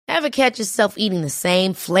Ever catch yourself eating the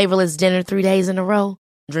same flavorless dinner 3 days in a row?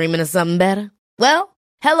 Dreaming of something better? Well,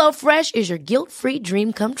 HelloFresh is your guilt-free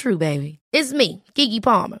dream come true, baby. It's me, Keke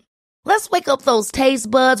Palmer. Let's wake up those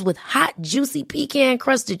taste buds with hot, juicy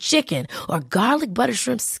pecan-crusted chicken or garlic butter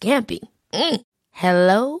shrimp scampi.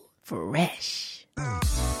 Hello Fresh.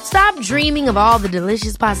 Stop dreaming of all the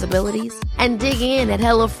delicious possibilities and dig in at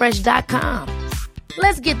HelloFresh.com.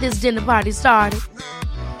 Let's get this dinner party started.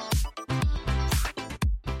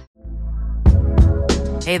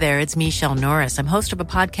 Hey there, it's Michelle Norris. I'm host of a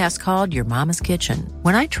podcast called Your Mama's Kitchen.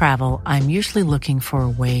 When I travel, I'm usually looking for a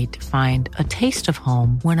way to find a taste of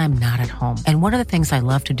home when I'm not at home. And one of the things I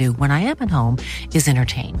love to do when I am at home is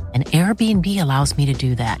entertain. And Airbnb allows me to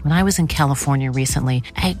do that. When I was in California recently,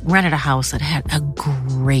 I rented a house that had a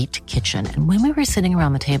great kitchen. And when we were sitting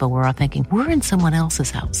around the table, we were all thinking, we're in someone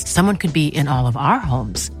else's house. Someone could be in all of our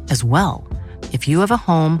homes as well. If you have a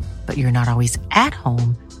home, but you're not always at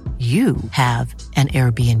home, you have an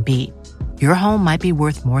Airbnb. Your home might be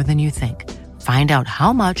worth more than you think. Find out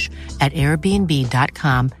how much at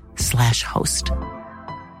airbnb.com/host.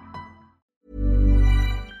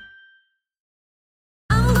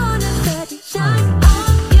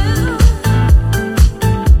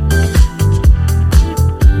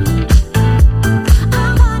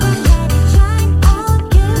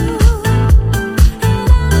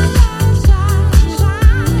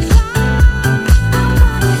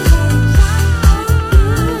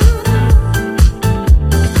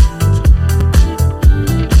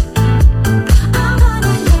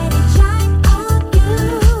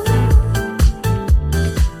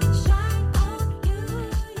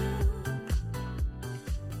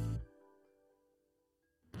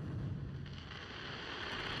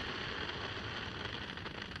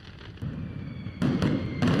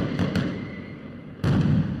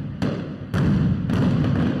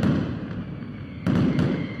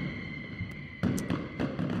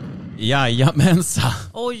 Jajamensan.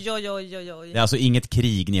 Oj. Det är alltså inget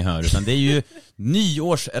krig ni hör, utan det är ju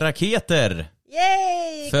nyårsraketer.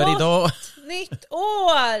 Yay! För gott idag... nytt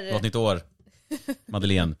år! Gott nytt år,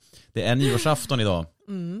 Madeleine. Det är nyårsafton idag.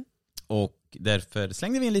 Och därför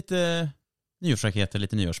slängde vi in lite nyårsraketer,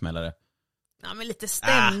 lite nyårssmällare. Ja, men lite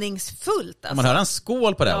stämningsfullt alltså. Om man hör en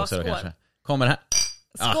skål på det Ja, också då skål. kanske. Kommer här.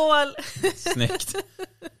 Skål! Snyggt.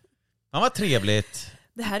 Ja, vad trevligt.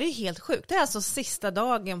 Det här är ju helt sjukt. Det är alltså sista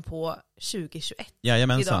dagen på 2021.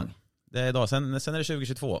 Jajamensan. Idag. Det är idag. Sen är det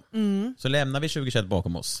 2022. Så lämnar vi 2021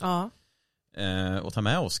 bakom oss. Ja. Och tar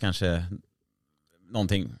med oss kanske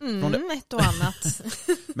någonting från det. Ett och annat.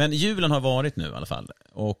 Men julen har varit nu i alla fall.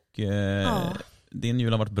 Och din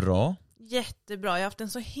jul har varit bra. Jättebra. Jag har haft en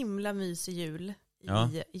så himla mysig jul i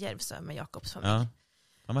Järvsö med Jakobs familj. Ja.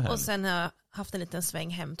 Ja, vad Och härligt. sen har jag haft en liten sväng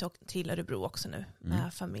hem till Örebro också nu.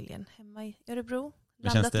 Med familjen hemma i Örebro.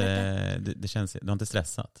 Men känns det känns, du har inte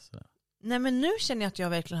stressat? Så. Nej, men nu känner jag att jag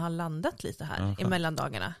verkligen har landat lite här i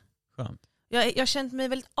mellandagarna. Skönt. Jag har känt mig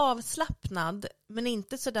väldigt avslappnad, men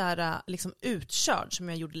inte sådär liksom utkörd som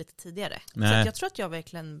jag gjorde lite tidigare. Nej. Så att jag tror att jag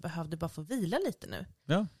verkligen behövde bara få vila lite nu.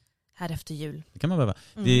 Ja, Här efter jul. det kan man behöva.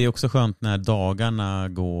 Det är också skönt när dagarna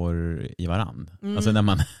går i varann. Alltså när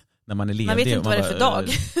man är ledig. Man vet inte vad det är för dag.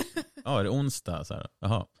 Ja, är det onsdag? Så här.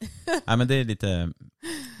 Jaha. Nej, men det är lite...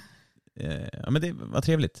 Ja, men det var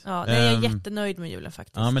trevligt. Ja, nej, jag är jättenöjd med julen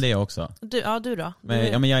faktiskt. Ja, men det är jag också. Du då?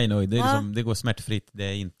 Men jag är nöjd. Det, är liksom, det går smärtfritt. Det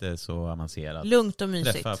är inte så avancerat. Lugnt och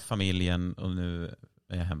mysigt. Träffa familjen och nu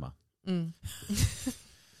är jag hemma. Mm.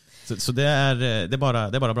 Så det är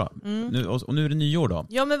bara bra. Nu, och nu är det nyår då.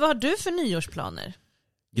 Ja, men vad har du för nyårsplaner?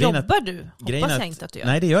 Grejen Jobbar du? Hoppas jag inte att du gör.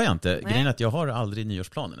 Nej, det gör jag inte. Nej. Grejen är att jag har aldrig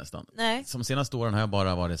nyårsplaner nästan. Nej. Som senaste åren har jag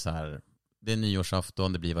bara varit så här, det är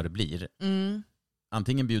nyårsafton, det blir vad det blir.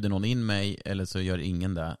 Antingen bjuder någon in mig eller så gör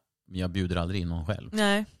ingen det. Men jag bjuder aldrig in någon själv.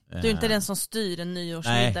 Nej, du är inte den som styr en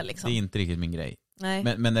nyårsmiddag. Nej, liksom. det är inte riktigt min grej. Nej.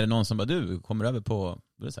 Men är det någon som bara, du kommer över på,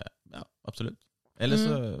 då är det så här, ja, absolut. Eller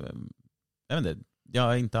så, jag vet inte,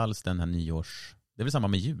 jag är inte alls den här nyårs... Det är väl samma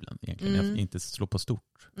med julen egentligen. Jag inte slå på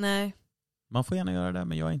stort. Nej. Man får gärna göra det,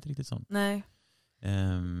 men jag är inte riktigt sån. Nej.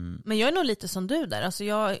 Men jag är nog lite som du där. Alltså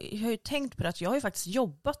jag har ju tänkt på det att jag har ju faktiskt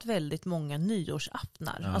jobbat väldigt många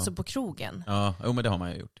nyårsaftnar. Alltså på krogen. Ja, men det har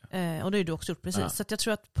man ju gjort. Och det har ju du också gjort, precis. Ja. Så att jag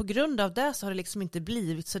tror att på grund av det så har det liksom inte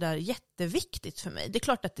blivit så där jätteviktigt för mig. Det är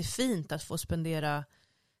klart att det är fint att få spendera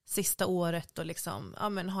sista året och liksom,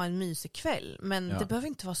 ha en mysig kväll. Men det behöver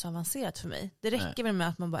inte vara så avancerat för mig. Det räcker väl med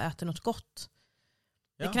att man bara äter något gott.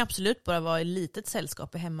 Det kan absolut bara vara ett litet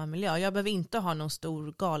sällskap i hemmamiljö. Jag behöver inte ha någon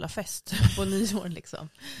stor galafest på nyår liksom.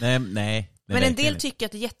 Nej. Men en del tycker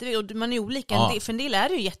att det är jätteviktigt, och man är olika. Ja. För en del är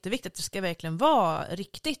det ju jätteviktigt att det ska verkligen vara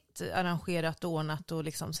riktigt arrangerat och ordnat och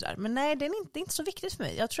liksom sådär. Men nej, det är inte så viktigt för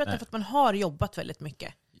mig. Jag tror att det är för att man har jobbat väldigt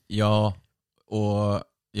mycket. Ja, och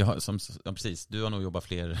precis, du har nog jobbat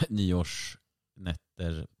fler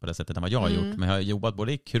nyårsnätter på det sättet än vad jag har gjort. Men jag har jobbat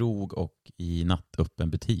både i krog och i nattöppen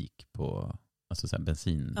butik på alltså så här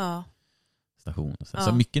bensinstation.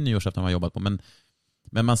 Så mycket nyårsafton har man jobbat på. Men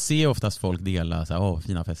man ser oftast folk dela så här,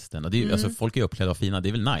 fina festen. Och det är, alltså, folk är uppklädda och fina. Det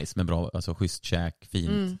är väl nice med bra, alltså schysst käk,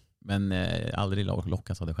 fint. Men aldrig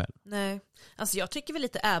lockas av det själv. Nej, alltså jag tycker väl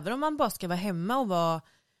lite, även om man bara ska vara hemma och vara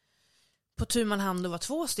på tur man hand och vara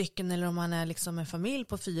 2 stycken, eller om man är liksom en familj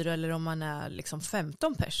på 4, eller om man är liksom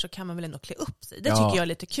 15 pers, så kan man väl ändå klä upp sig. Det tycker jag är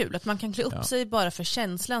lite kul, att man kan klä upp sig bara för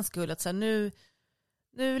känslans skull, att så här, nu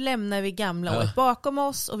lämnar vi gamla året bakom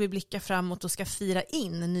oss och vi blickar framåt och ska fira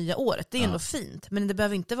in nya året. Det är ändå fint, men det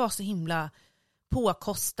behöver inte vara så himla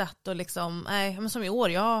påkostat och liksom, nej, men som i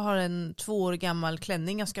år, jag har en 2 år gammal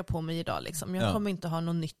klänning jag ska på mig idag liksom. Jag kommer inte ha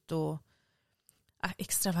något nytt och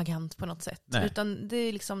extravagant på något sätt. Nej. Utan det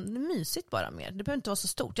är liksom, det är mysigt bara mer. Det behöver inte vara så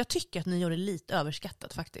stort. Jag tycker att nyår är lite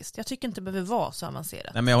överskattat faktiskt. Jag tycker inte det behöver vara så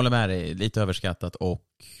avancerat. Nej, men jag håller med dig, lite överskattat, och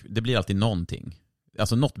det blir alltid någonting.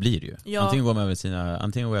 Alltså något blir det ju. Ja. Antingen går jag över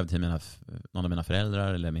till någon av mina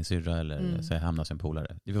föräldrar eller min syrra, eller så jag hamnar som en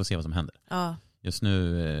polare. Vi får se vad som händer. Ja. Just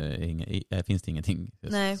nu finns det ingenting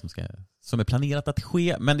som är planerat att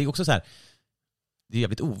ske. Men det är också så här, det är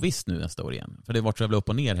jävligt ovisst nu nästa år igen. För det har varit så jävla upp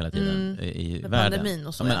och ner hela tiden i världen.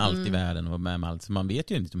 Och så, men allt i världen och med allt. Så man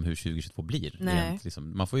vet ju inte om hur 2022 blir. Rent,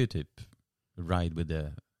 liksom. Man får ju typ ride with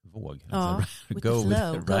the våg. Ja, alltså, go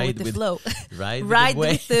with the flow.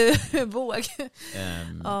 Ride with the våg.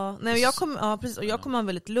 Jag kommer ha en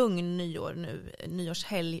väldigt lugn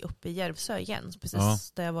nyårshelg uppe i Järvsö igen.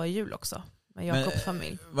 Precis där jag var i jul också. Med Jakobs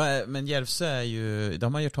familj. Men Järvsö är ju, det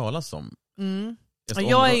har man ju talat om.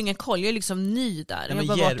 Jag är ju ingen koll, jag är liksom ny där. Jag har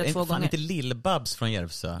bara varit där 2 gånger. Inte Lill-Babs från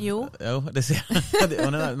Järvsö? Jo, det ser jag.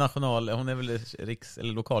 Hon är hon är väl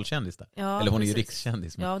eller lokalkändis där. Ja, eller hon precis. är ju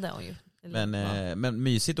rikskändis. Ja, det är hon ju. Men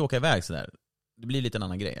mysigt att åka iväg sådär. Det blir lite en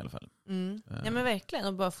annan grej i alla fall. Ja, men verkligen,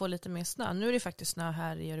 och bara få lite mer snö. Nu är det faktiskt snö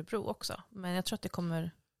här i Örebro också. Men jag tror att det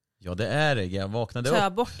kommer... Ja, det är det. Jag vaknade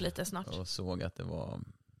upp bort lite snart och såg att det var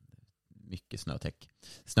mycket snötäcke.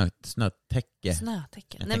 Nej,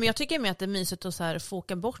 men jag tycker mer att det är mysigt att så här få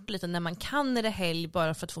åka bort lite när man kan i det helg,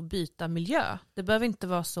 bara för att få byta miljö. Det behöver inte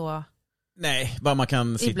vara så... Nej, bara man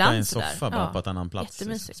kan sitta ibland i en soffa bara på ett annan plats.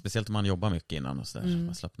 Speciellt om man jobbar mycket innan och sådär.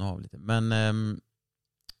 Man slappnar av lite. Men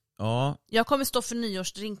ja. Jag kommer stå för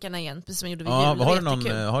nyårsdrinkarna igen, precis som jag gjorde vid jul.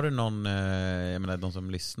 Har du någon jag menar, de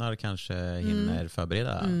som lyssnar kanske hinner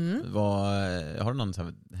förbereda. Har du någon så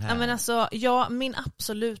här? Ja, men alltså, min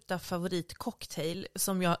absoluta favoritcocktail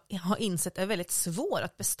som jag har insett är väldigt svår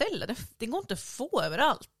att beställa. Det går inte att få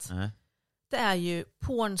överallt. Det är ju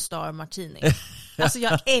Pornstar Martini. Alltså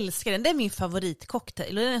jag älskar den. Det är min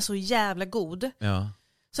favoritcocktail och den är så jävla god. Ja.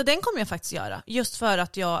 Så den kommer jag faktiskt göra. Just för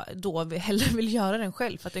att jag då hellre vill göra den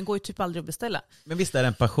själv. För att den går ju typ aldrig att beställa. Men visst är det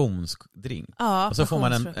en passionsdrink? Ja, och så får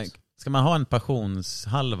man ska man ha en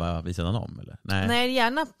passionshalva vid sidan om? Eller? Nej,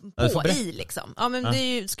 gärna på i liksom. Ja, men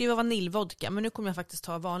det ska ju vara vaniljvodka. Men nu kommer jag faktiskt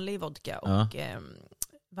ta vanlig vodka och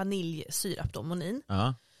vaniljsyrap då, monin.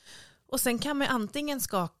 Ja. Och sen kan man antingen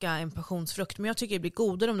skaka en passionsfrukt, men jag tycker det blir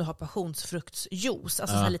godare om du har passionsfruktsjuice. Alltså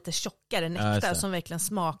så här lite tjockare nektar som verkligen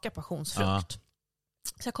smakar passionsfrukt.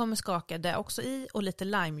 Så jag kommer skaka det också i och lite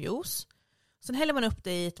limejuice. Sen häller man upp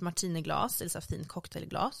det i ett martiniglas, eller så fint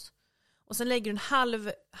cocktailglas. Och sen lägger du en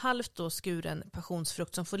halvt då skuren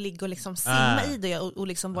passionsfrukt som får ligga och liksom simma i det och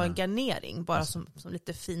liksom vara en garnering, bara som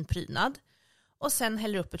lite fin prydnad. Och sen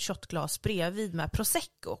häller upp ett shotglas bredvid med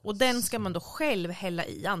prosecco. Och den ska man då själv hälla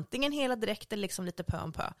i, antingen hela direkt eller liksom lite pö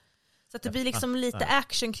om pö. Så att det blir liksom lite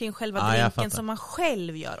action kring själva drinken som man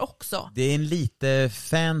själv gör också. Det är en lite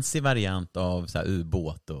fancy variant av så här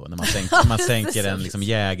ubåt då, när man sänker en liksom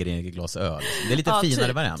jäger i ett glas öl. Det är lite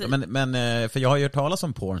finare variant. Men för jag har ju hört talas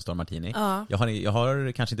om Pornstar Martini. Jag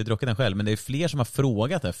har kanske inte druckit den själv, men det är fler som har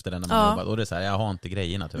frågat efter den när man har jobbat. Och det är så här, jag har inte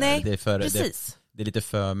grejerna tyvärr. Nej, precis. Det är lite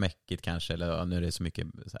för mäckigt kanske, eller nu är det så mycket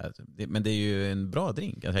så här, men det är ju en bra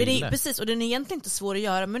drink. Precis, och den är egentligen inte svår att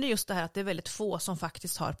göra, men det är just det här att det är väldigt få som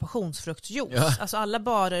faktiskt har passionsfruktjuice. Ja. Alltså alla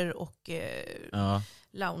barer och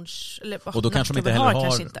lounge eller och då kanske de inte heller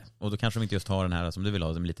har inte. Och då kanske de inte just har den här som du vill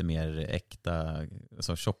ha, som lite mer äkta,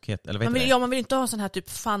 alltså tjockhet eller man vill inte ha sån här typ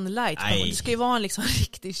fun light. Det ska ju vara en liksom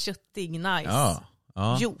riktigt köttig nice.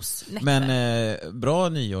 juice. Men bra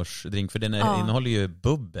nyårsdrink, för den innehåller ju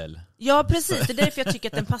bubbel. Ja, precis. Det är därför jag tycker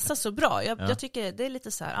att den passar så bra. Jag tycker det är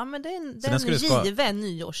lite så här, men det är en given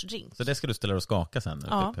nyårsdrink. Så det ska du ställa och skaka sen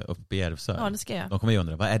upp i Järvsö? Ja, det ska jag. De kommer ju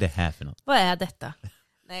undra, vad är det här för något? Vad är detta?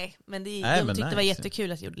 Nej, men de tyckte det var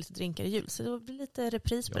jättekul att jag gjorde lite drinkar i jul, så det blir lite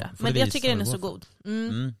repris på det. Men jag tycker den är så god.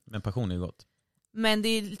 Men passion är ju gott. Men det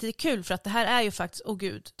är lite kul för att det här är ju faktiskt,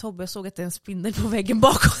 Tobbe, jag såg att det är en spindel på väggen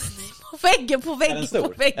bakom. På väggen.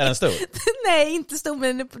 Är den stor? Nej, inte stor,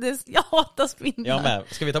 men jag hatar spindlar. Ja, men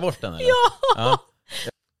ska vi ta bort den eller? Ja!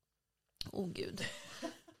 Gud.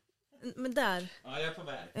 Men där. Ja, jag är på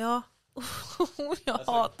väg. Ja. Jag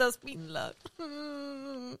hatar spindlar.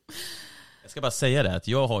 Jag ska bara säga det, att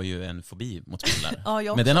jag har ju en fobi mot spindlar.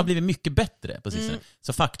 Ja, men den har blivit mycket bättre på sistone.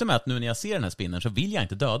 Så faktum är att nu när jag ser den här spindeln så vill jag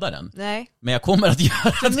inte döda den. Nej. Men jag kommer att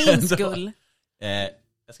göra för det. För min skull.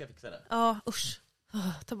 Jag ska fixa det. Ja, usch.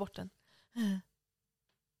 Ta bort den.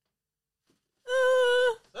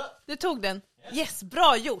 Du tog den. Yes,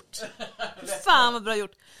 bra gjort. Fan vad bra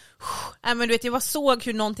gjort. Nej, men du vet, jag såg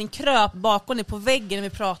hur någonting kröp bakom dig på väggen när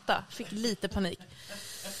vi pratade. Fick lite panik.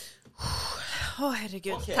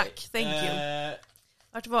 Herregud, okay. Tack, thank you.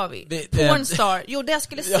 Vart var vi? Pornstar. Jo, det jag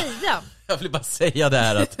skulle säga. Jag vill bara säga det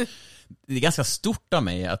här att det är ganska stort av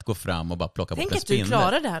mig att gå fram och bara plocka bort en spindel. Tänk att du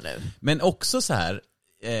klarar det här nu. Men också så här,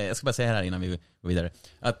 jag ska bara säga här innan vi går vidare,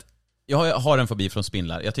 att jag har en fobi från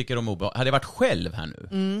spindlar. Jag tycker de hade jag varit själv här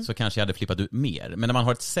nu så kanske jag hade flippat ut mer. Men när man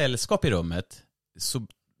har ett sällskap i rummet så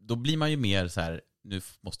då blir man ju mer så här, nu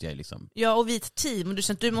måste jag liksom... Ja, och vi är ett team och du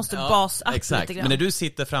känner att du måste basa upp exakt. Lite grann. Men när du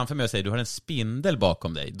sitter framför mig och säger du har en spindel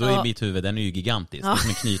bakom dig, då är mitt huvud, den är ju gigantisk. Det är som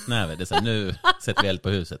en knytnäve. Det är så här, nu sätter vi eld på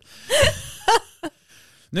huset.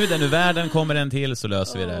 Nu är den ur världen, kommer den till så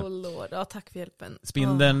löser vi det. Lord. Ja, tack för hjälpen.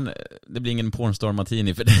 Spindeln, det blir ingen pornstar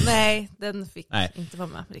martini för den. Nej, den fick inte vara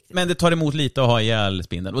med riktigt. Men det tar emot lite att ha ihjäl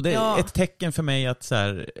spindeln. Och det är ett tecken för mig att så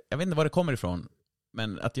här, jag vet inte var det kommer ifrån,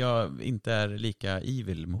 men att jag inte är lika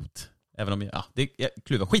evil mot... Även om det är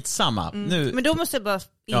kluva. Skitsamma. Nu... Men då måste jag bara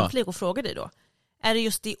inflika och fråga dig då. Är det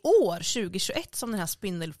just i år, 2021, som den här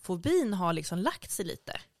spindelfobin har liksom lagt sig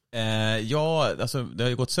lite? Alltså det har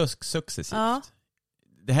ju gått successivt. Ja.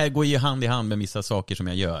 Det här går ju hand i hand med vissa saker som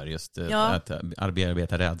jag gör. Just att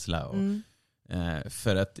arbeta rädsla. Och,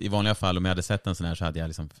 för att i vanliga fall, om jag hade sett en sån här så hade jag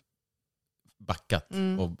liksom backat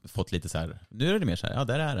och fått lite så här, nu är det mer så här,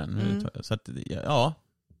 där är den. Så att,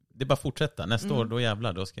 det är bara fortsätta. Nästa år, då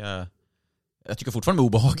jävlar, då ska jag tycker fortfarande är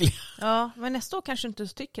obehaglig. Ja, men nästa år kanske inte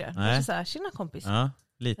tycker det. Nej. Så här, tjena kompis. Ja,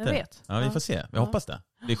 lite. Jag vet. Ja, vi får se. Jag hoppas det.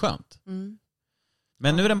 Det blir skönt.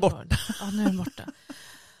 Men nu är den borta. Ja, nu är den borta.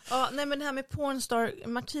 Nej, men det här med Pornstar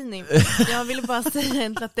Martini. Jag ville bara säga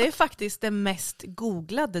egentligen att det är faktiskt den mest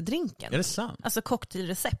googlade drinken. Är det sant? Alltså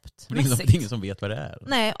cocktailrecept. Det är ingen som vet vad det är.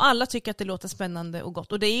 Nej, och alla tycker att det låter spännande och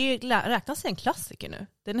gott. Och det är ju räknas en klassiker nu.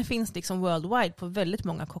 Den finns liksom worldwide på väldigt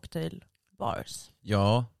många cocktailbars.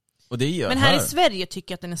 Ja. Och det är, men här i Sverige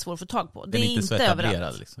tycker jag att den är svår att få tag på. Det är inte så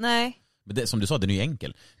etablerad. Liksom. Nej. Men det, som du sa, den är ju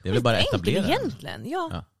enkel. Det är väl bara etablera. Egentligen,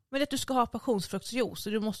 ja. Men att du ska ha passionsfruktsjuice, så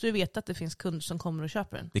du måste ju veta att det finns kunder som kommer och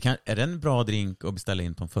köper den. Är det en bra drink att beställa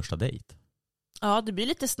in på en första dejt? Ja, det blir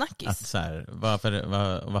lite snackis. Att så här, varför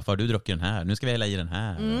har du druckit den här? Nu ska vi hälla i den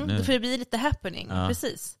här. Nu. För det blir lite happening,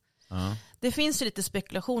 precis. Ja. Det finns ju lite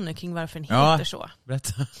spekulationer kring varför den heter så.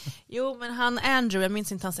 Berätta. Jo, men han Andrew, jag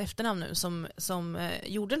minns inte hans efternamn nu, som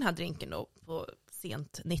gjorde den här drinken då på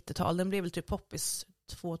sent 90-tal. Den blev väl typ poppis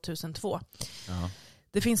 2002. Ja.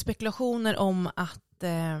 Det finns spekulationer om att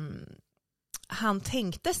han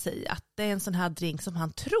tänkte sig att det är en sån här drink som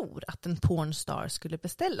han tror att en pornstar skulle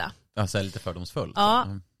beställa. Alltså lite fördomsfullt. Ja,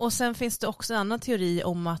 och sen finns det också en annan teori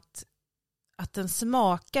om att den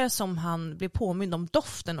smakar som han blir påmind om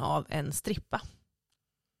doften av en strippa.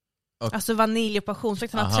 Okay. Alltså vanilj och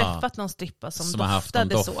passionsfrukt. Han har träffat någon strippa som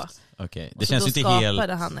doftade så. Okay. Det känns ju inte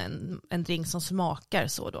skapade han en drink som smakar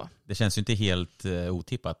så då. Det känns ju inte helt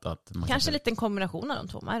otippat att man kanske lite en kombination av de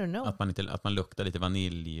två, I don't know. Att man luktar lite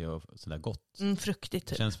vanilj och sådär gott. Fruktigt.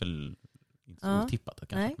 Det känns väl inte så otippat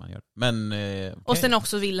kanske att man gör. Men okay. Och sen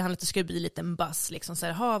också ville han att det skulle bli lite en buzz liksom så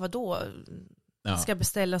här, vadå? Ska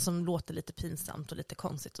beställa som låter lite pinsamt och lite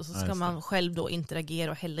konstigt och så ska man själv då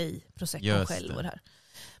interagera och hälla i prosecco själv och det här.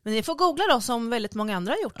 Men ni får googla då, som väldigt många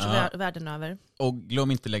andra har gjort världen över. Och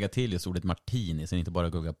glöm inte lägga till just ordet martini, så inte bara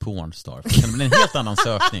googla pornstar. För det kan bli en helt annan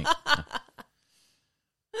sökning.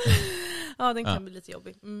 Ja, den kan bli lite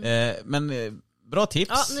jobbig. Men bra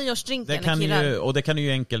tips. Ja, nyårsdrinken. Det kan ni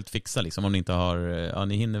ju enkelt fixa liksom, om ni inte har...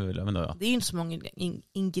 ni hinner väl... Det är ju inte så många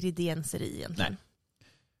ingredienser i egentligen. Nej.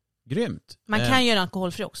 Grymt. Man kan göra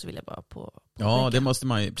alkoholfri också, vill jag bara på Ja, det måste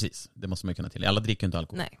man ju, precis. Det måste man kunna till. Alla dricker inte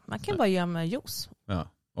alkohol. Nej, man kan bara göra med juice. Ja,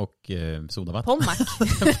 och sodavatten. Pommac.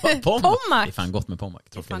 Pommac. Det är fan gott med pommac.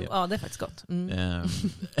 Ja, det är faktiskt gott.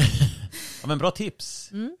 Ja, men bra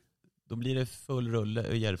tips. Då blir det full rulle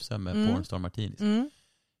och Järvsö med Pornstar Martinis.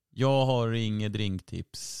 Jag har inget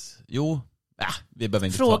drinktips. Jo, vi behöver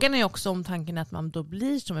inte Frågan är också om tanken är att man då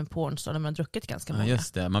blir som en pornstar när man har druckit ganska många. Ja,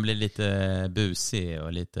 just det. Man blir lite busig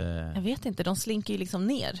och lite... Jag vet inte, de slinker ju liksom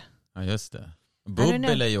ner. Ja, just det.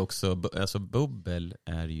 Bubbel är ju också... Alltså bubbel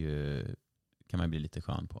är ju... Kan man bli lite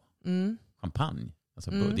skön på. Champagne.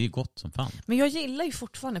 Alltså, det är ju gott som fan. Men jag gillar ju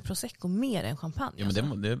fortfarande prosecco mer än champagne. Ja,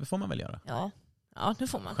 men alltså. Det får man väl göra. Ja, det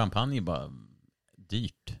får man. Champagne är bara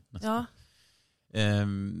dyrt. Nästan. Ja.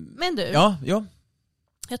 Men du. Ja.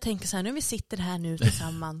 Jag tänker så här, nu vi sitter här nu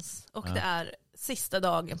tillsammans och det är sista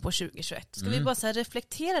dagen på 2021. Ska vi bara så här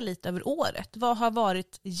reflektera lite över året? Vad har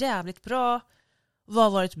varit jävligt bra? Vad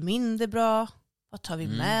har varit mindre bra? Vad tar vi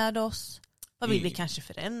med oss? Vad vill vi kanske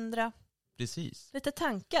förändra? Precis. Lite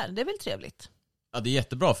tankar, det är väl trevligt? Ja, det är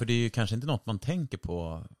jättebra, för det är ju kanske inte något man tänker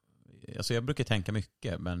på. Alltså jag brukar tänka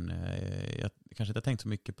mycket, men jag kanske inte har tänkt så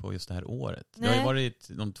mycket på just det här året. Det har ju varit,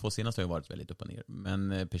 de 2 senaste har ju varit väldigt upp och ner.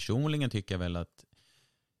 Men personligen tycker jag väl att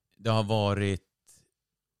det har varit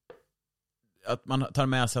att man tar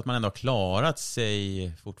med sig att man ändå har klarat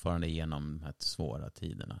sig fortfarande genom de här svåra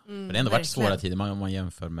tiderna. För det har ändå varit svåra tider. Om man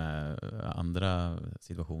jämför med andra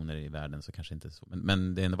situationer i världen så kanske inte så.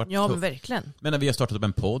 Men det har ändå varit tufft. Men verkligen. Men när vi har startat upp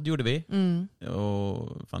en podd gjorde vi.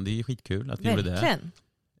 Och fan, det är ju skitkul att vi gjorde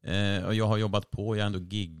det. Och jag har jobbat på, jag har ändå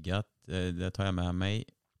giggat. Det tar jag med mig.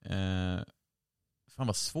 Fan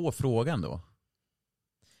vad svår fråga ändå.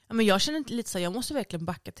 Ja, men jag känner lite så här, jag måste verkligen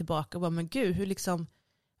backa tillbaka och bara, men gud, hur liksom,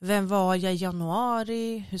 vem var jag i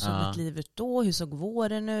januari? Hur såg mitt liv ut då? Hur såg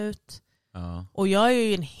våren ut? Ja. Och jag är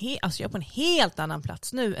ju jag är på en helt annan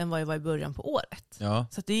plats nu än vad jag var i början på året. Ja.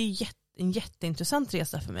 Så det är en jätteintressant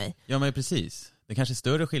resa för mig. Ja, men precis. Det kanske är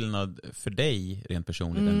större skillnad för dig rent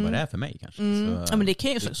personligt än vad det är för mig kanske. Ja, men det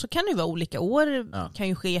kan ju, så kan det ju vara olika år. Kan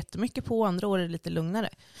ju ske jättemycket på, andra år är det lite lugnare.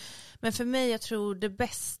 Men för mig, jag tror det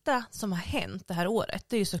bästa som har hänt det här året,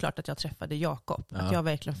 det är ju såklart att jag träffade Jakob. Ja. Att jag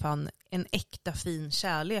verkligen fann en äkta fin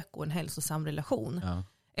kärlek och en hälsosam relation. Ja.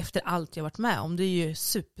 Efter allt jag varit med om. Det är ju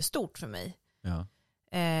superstort för mig. Ja.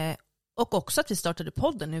 Och också att vi startade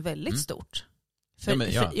podden är väldigt stort. För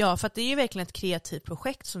att det är ju verkligen ett kreativt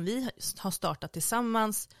projekt som vi har startat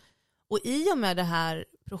tillsammans. Och i och med det här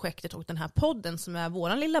projektet och den här podden som är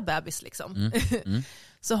våran lilla bebis liksom,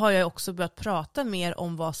 så har jag också börjat prata mer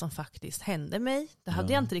om vad som faktiskt hände mig. Det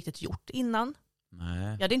hade jag inte riktigt gjort innan.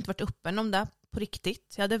 Nej. Jag hade inte varit öppen om det på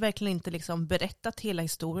riktigt. Jag hade verkligen inte liksom berättat hela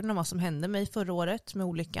historien om vad som hände mig förra året med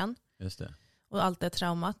olyckan. Just det. Och allt det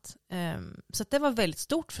traumat. Så att det var väldigt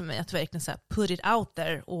stort för mig att verkligen så här put it out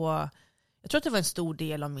there. Och jag tror att det var en stor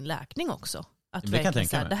del av min läkning också. Att verkligen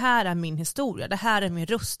säga, det här är min historia, det här är min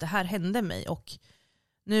röst, det här hände mig och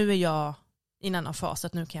nu är jag i en annan fas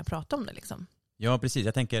att nu kan jag prata om det liksom. Ja, precis.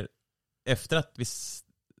 Jag tänker efter att det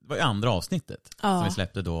var ju andra avsnittet som vi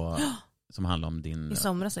släppte då som handlar om din... I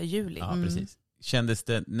somras, i juli. Ja, precis. Kändes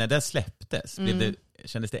det, när det släpptes,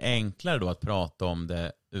 kändes det enklare då att prata om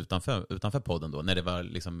det utanför podden då, när det var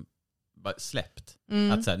liksom släppt?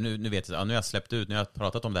 Att så här, nu vet jag, nu har jag släppt ut, nu har jag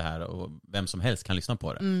pratat om det här och vem som helst kan lyssna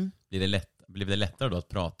på det. Blev det lättare då att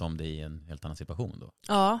prata om det i en helt annan situation då?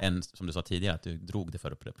 Ja. Än som du sa tidigare, att du drog det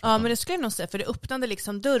för att prata. Ja, men det skulle jag nog säga, för det öppnade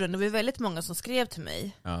liksom dörren. Det var väldigt många som skrev till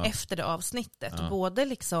mig efter det avsnittet. Ja. Både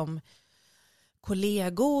liksom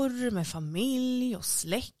kollegor med familj och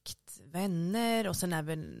släkt, vänner och sen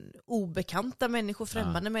även obekanta människor,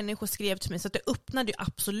 främmande människor skrev till mig. Så att det öppnade ju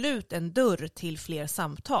absolut en dörr till fler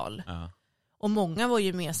samtal. Ja. Och många var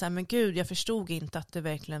ju med så här, men gud, jag förstod inte att det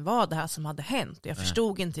verkligen var det här som hade hänt. Jag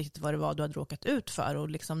förstod inte riktigt vad det var du hade råkat ut för. Och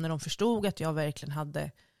liksom när de förstod att jag verkligen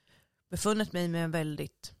hade befunnit mig med en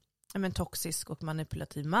väldigt toxisk och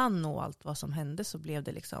manipulativ man och allt vad som hände, så blev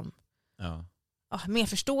det liksom mer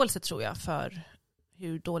förståelse, tror jag, för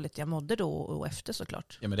hur dåligt jag mådde då och efter,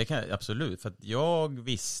 såklart. Ja, men det kan jag absolut. För att jag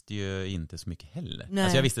visste ju inte så mycket heller.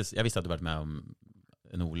 Alltså jag visste att du varit med om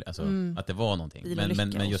att det var någonting.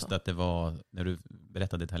 Men just att det var, när du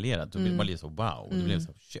berättade detaljerat, då var det så wow. Och då blev det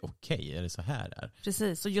så, okej, är det så här där?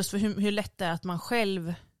 Precis, och just för hur lätt det är att man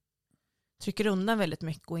själv trycker undan väldigt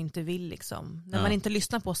mycket och inte vill liksom. När man inte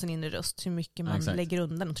lyssnar på sin inre röst, hur mycket man lägger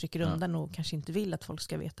undan och trycker undan och kanske inte vill att folk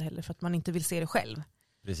ska veta heller, för att man inte vill se det själv.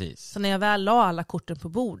 Precis. Så när jag väl la alla korten på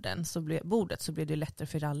bordet så blev det lättare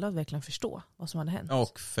för alla att verkligen förstå vad som hade hänt.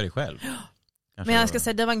 Och för dig själv. Men jag ska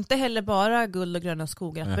säga, det var inte heller bara guld och gröna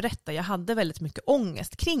skogar att berätta. Jag hade väldigt mycket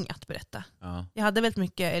ångest kring att berätta. Ja. Jag hade väldigt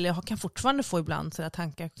mycket, eller jag kan fortfarande få ibland sådana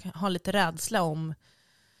tankar, ha lite rädsla om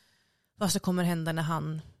vad som kommer hända när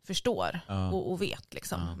han förstår och vet.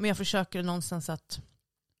 Liksom. Ja. Men jag försöker någonstans att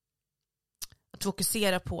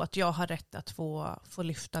fokusera på att jag har rätt att få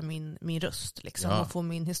lyfta min röst liksom, och få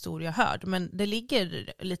min historia hörd. Men det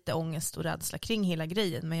ligger lite ångest och rädsla kring hela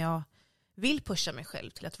grejen. Men jag vill pusha mig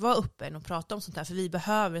själv till att vara öppen och prata om sånt här. För vi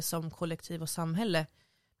behöver som kollektiv och samhälle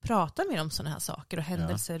prata mer om sådana här saker och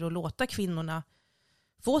händelser och låta kvinnorna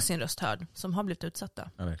få sin röst hörd som har blivit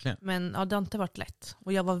utsatta. Ja, verkligen. Men det har inte varit lätt.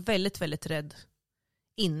 Och jag var väldigt, väldigt rädd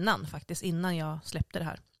innan jag släppte det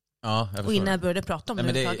här. Ja, och innan jag började prata om det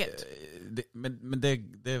överhuvudtaget. Men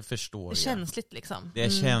det förstår jag. Det är känsligt liksom. Det är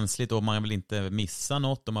känsligt och man vill inte missa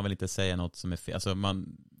något och man vill inte säga något som är fel.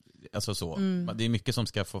 Alltså så. Det är mycket som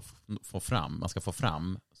ska få fram. Man ska få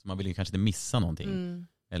fram. Så man vill ju kanske inte missa någonting.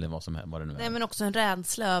 Eller vad det nu är. Nej, men också en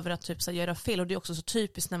rädsla över att typ, så göra fel. Och det är också så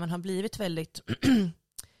typiskt när man har blivit väldigt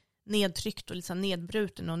nedtryckt och liksom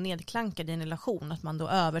nedbruten och nedklankad i en relation. Att man då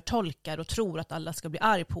övertolkar och tror att alla ska bli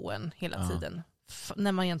arg på en hela tiden.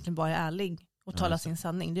 När man egentligen bara är ärlig och talar sin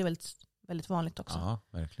sanning. Det är väldigt, väldigt vanligt också. Ja,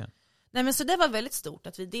 verkligen. Nej, men så det var väldigt stort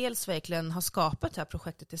att vi dels verkligen har skapat det här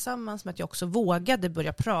projektet tillsammans, med att jag också vågade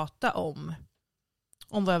börja prata om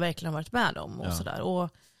vad jag verkligen har varit med om och sådär. Och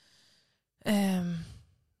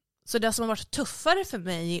så det som har varit tuffare för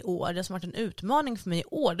mig i år, det som har varit en utmaning för mig i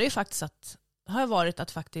år, det är ju faktiskt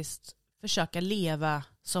att faktiskt försöka leva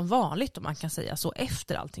som vanligt, om man kan säga så,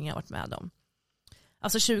 efter allting jag har varit med om.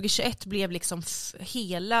 Alltså 2021 blev liksom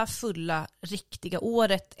hela fulla riktiga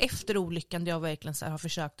året efter olyckan, där jag verkligen så här har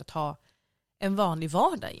försökt att ha en vanlig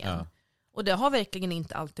vardag igen. Ja. Och det har verkligen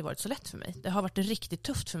inte alltid varit så lätt för mig. Det har varit riktigt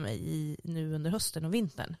tufft för mig nu under hösten och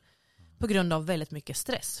vintern. På grund av väldigt mycket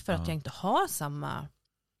stress. För att jag inte har samma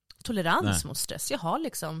tolerans mot stress. Jag har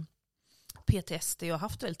liksom PTSD och har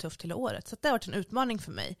haft det väldigt tufft hela året. Så det har varit en utmaning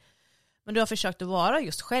för mig. Men du har försökt att vara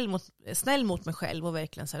just snäll mot mig själv och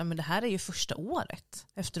verkligen säga, men det här är ju första året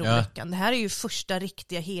efter olyckan. Det här är ju första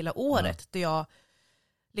riktiga hela året där jag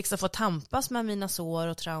liksom får tampas med mina sår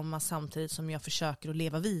och trauma samtidigt som jag försöker att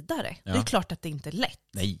leva vidare. Ja. Det är klart att det inte är lätt.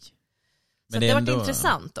 Nej. Men så det har varit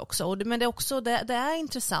intressant också. Men det är också det är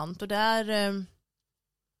intressant och det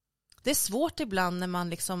är svårt ibland när man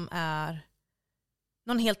liksom är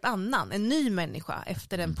någon helt annan, en ny människa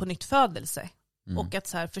efter en pånyttfödelse. Och att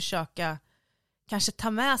så här försöka kanske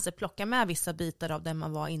plocka med vissa bitar av det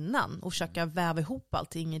man var innan och försöka väva ihop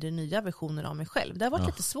allting i den nya versionen av mig själv. Det har varit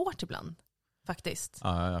lite svårt ibland faktiskt.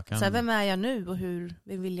 Ja, så här, vem är jag nu och hur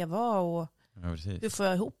vill jag vara och hur får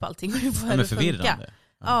jag ihop allting och hur får jag det funka?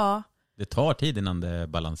 Ja. Det tar tid innan det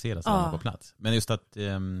balanseras på plats. Men just att det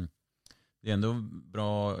är ändå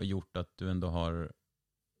bra gjort att du ändå har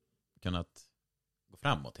kunnat gå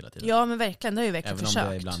framåt hela tiden. Ja, men verkligen, det har ju verkligen även försökt. Även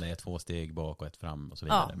om det ibland är 2 steg bak och 1 fram och så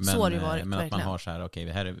vidare. Ja, så har det varit. Men att man har så här, okej,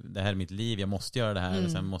 det här är mitt liv, jag måste göra det här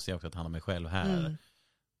och sen måste jag också ta hand om mig själv här.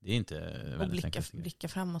 Det är inte väldigt enkelt. Och blicka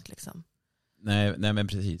framåt liksom. Nej, men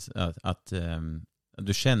precis. Att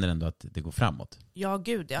du känner ändå att det går framåt. Ja,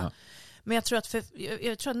 gud ja. Men jag tror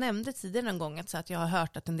jag nämnde tidigare någon gång att jag har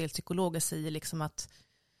hört att en del psykologer säger liksom att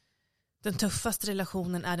den tuffaste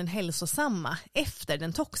relationen är den hälsosamma efter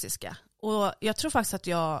den toxiska. Och jag tror faktiskt att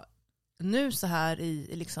jag nu så här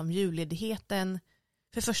i liksom julledigheten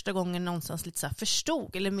för första gången någonstans lite så här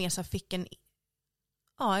förstod, eller mer så här fick en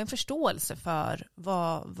förståelse för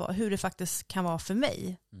hur det faktiskt kan vara för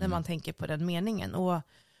mig när man tänker på den meningen. Och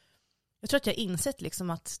jag tror att jag insett liksom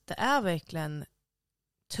att det är verkligen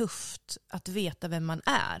tufft att veta vem man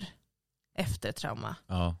är efter ett trauma.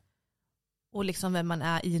 Ja. Och liksom vem man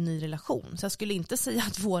är i en ny relation. Så jag skulle inte säga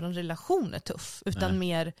att vår relation är tuff, utan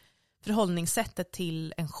mer förhållningssättet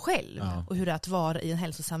till en själv och hur det är att vara i en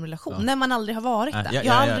hälsosam relation. När man aldrig har varit där.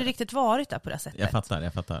 Jag har aldrig riktigt varit där på det sättet. Jag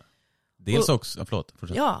fattar. Dels också,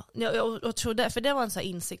 fortsätt. Ja, jag tror det, för det var en sån här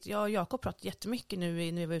insikt. Jag och Jakob pratade jättemycket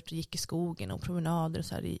nu när vi var ute och gick i skogen och promenader och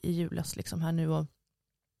så här i julas liksom här nu. Och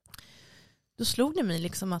då slog det mig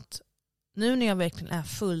liksom att nu när jag verkligen är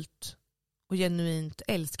fullt och genuint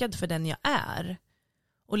älskad för den jag är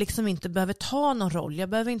och liksom inte behöver ta någon roll. Jag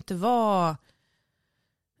behöver inte vara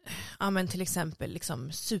till exempel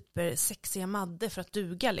liksom supersexiga Madde för att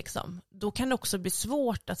duga liksom. Då kan det också bli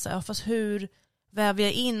svårt att säga, fast hur väver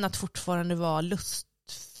jag in att fortfarande vara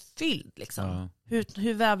lustfylld liksom? Ja.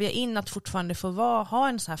 Hur väver jag in att fortfarande få ha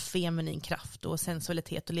en så här feminin kraft och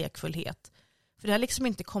sensualitet och lekfullhet? För det har liksom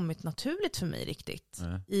inte kommit naturligt för mig riktigt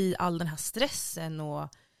i all den här stressen och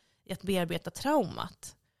i att bearbeta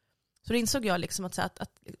traumat. Så då insåg jag liksom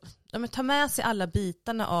att ta med sig alla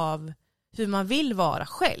bitarna av hur man vill vara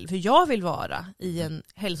själv, hur jag vill vara i en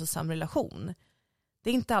hälsosam relation. Det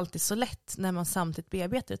är inte alltid så lätt när man samtidigt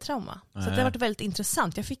bearbetar ett trauma. Så det har varit väldigt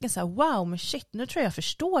intressant. Jag fick en så här, wow, men shit, nu tror jag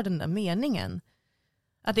förstår den där meningen.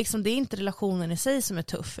 Att liksom, det är inte relationen i sig som är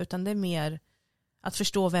tuff, utan det är mer att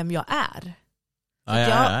förstå vem jag är.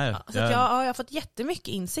 Jag har fått jättemycket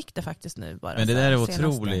insikter faktiskt nu. Bara men det där är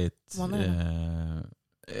otroligt...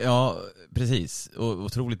 ja, precis. Och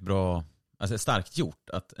otroligt bra, alltså starkt gjort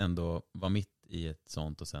att ändå vara mitt i ett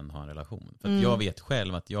sånt och sen ha en relation. För att jag vet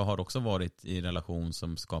själv att jag har också varit i en relation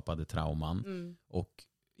som skapade trauman och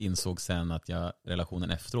insåg sen att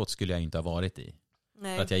relationen efteråt skulle jag inte ha varit i.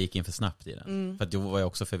 Nej. För att jag gick in för snabbt i den. För att då var jag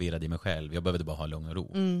också förvirrad i mig själv. Jag behövde bara ha lugn och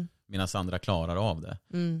ro. Medan andra klarar av det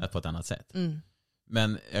på ett annat sätt.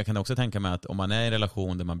 Men jag kan också tänka mig att om man är i en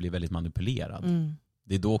relation där man blir väldigt manipulerad,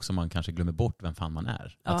 det är då också man kanske glömmer bort vem fan man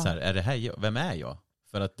är. Att så här, är det här vem är jag?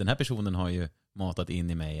 För att den här personen har ju matat in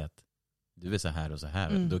i mig att du är så här och så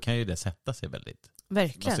här. Då kan ju det sätta sig väldigt.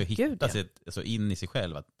 Verkligen. Alltså hitta sig alltså in i sig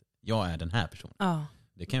själv att jag är den här personen. Ja.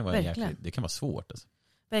 Det kan ju vara det kan vara svårt. Alltså.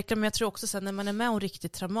 Verkligen, men jag tror också att när man är med om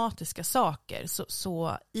riktigt traumatiska saker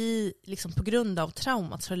så i, liksom på grund av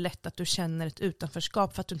traumat så är det lätt att du känner ett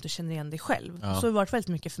utanförskap för att du inte känner igen dig själv. Ja. Så har det varit väldigt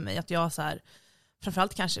mycket för mig att jag så här,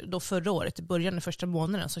 framförallt kanske då förra året i början, den första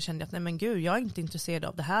månaden, så kände jag att nej men gud, jag är inte intresserad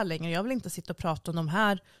av det här längre. Jag vill inte sitta och prata om de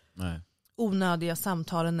här onödiga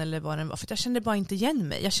samtalen eller vad det var. För jag kände bara inte igen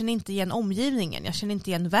mig. Jag kände inte igen omgivningen. Jag kände inte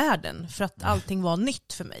igen världen. För att allting var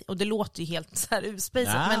nytt för mig. Och det låter ju helt så här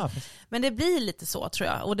utspejsat. Men det blir lite så, tror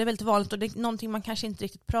jag. Och det är väldigt vanligt. Och det är någonting man kanske inte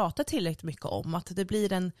riktigt pratar tillräckligt mycket om. Att det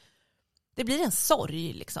blir en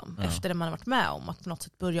sorg liksom, efter det man har varit med om. Att på något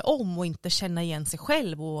sätt börja om och inte känna igen sig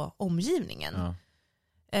själv och omgivningen.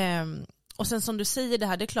 Och sen som du säger det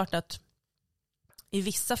här, det är klart att i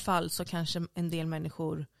vissa fall så kanske en del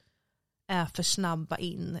människor är för snabba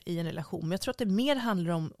in i en relation. Men jag tror att det mer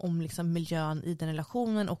handlar om liksom miljön i den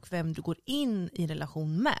relationen och vem du går in i en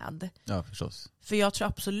relation med. Ja, förstås. För jag tror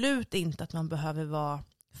absolut inte att man behöver vara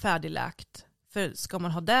färdigläkt. För ska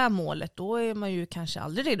man ha det målet, då är man ju kanske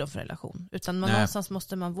aldrig redo för en relation. Utan någonstans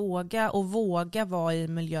måste man våga vara i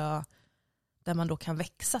en miljö där man då kan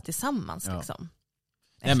växa tillsammans. Liksom.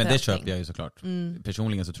 Nej, men det köper jag ju såklart.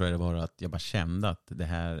 Personligen så tror jag det var att jag bara kände att det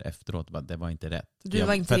här efteråt, det var inte rätt. Du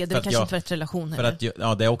var inte redo, det kanske inte var rätt relation. För att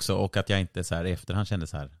ja, det också. Och att jag inte så här i efterhand kände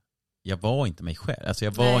så här, jag var inte mig själv. Alltså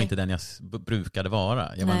jag var inte den jag brukade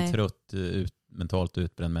vara. Jag var en trött, mentalt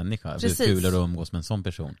utbränd människa. Det är kul att umgås med en sån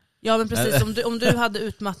person. Ja, men precis. Om du hade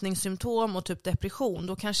utmattningssymptom och typ depression,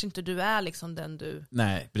 då kanske inte du är liksom den du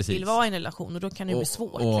vill vara i en relation. Och då kan det bli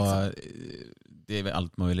svårt. Liksom. Det är väl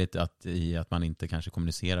allt möjligt att man inte kanske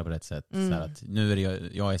kommunicerar på rätt sätt. Så här att nu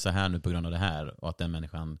är jag är så här nu på grund av det här. Och att den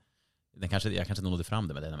människan, jag kanske nådde fram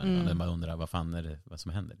det med den människan. Den bara undrar vad fan är det, vad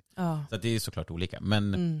som händer. Ja. Så att det är såklart olika.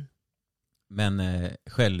 Men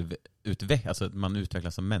alltså man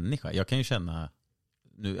utvecklas som människa. Jag kan ju känna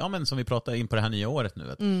nu, men som vi pratar in på det här nya året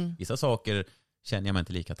nu, att vissa saker känner jag mig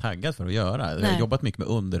inte lika taggad för att göra. Jag har jobbat mycket med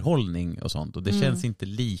underhållning och sånt. Och det känns inte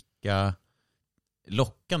lika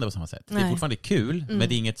lockande på samma sätt. Nej. Det är fortfarande kul, men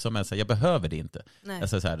det är inget som är så här, jag behöver det inte.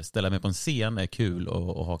 Alltså så här, ställa mig på en scen är kul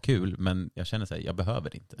och ha kul, men jag känner så här, jag behöver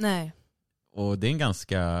det inte. Nej. Och det är en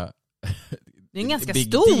ganska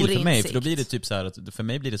stor för mig, för då blir det typ så här, för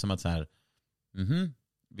mig blir det som att så här,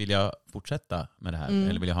 vill jag fortsätta med det här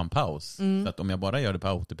eller vill jag ha en paus? Så att om jag bara gör det på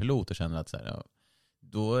autopilot och känner att så här,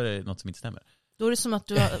 då är det något som inte stämmer. Då är det som att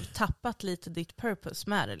du har tappat lite ditt purpose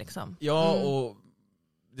med det liksom. Ja, och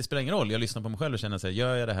det spelar ingen roll. Jag lyssnar på mig själv och känner sig,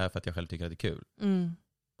 gör jag det här för att jag själv tycker att det är kul?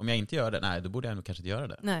 Om jag inte gör det, då borde jag nog kanske inte göra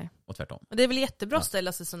det. Nej. Och tvärtom. Och det är väl jättebra att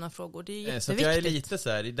ställa sig sådana frågor. Det är jätteviktigt. Så att jag är lite så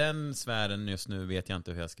här, i den sfären just nu vet jag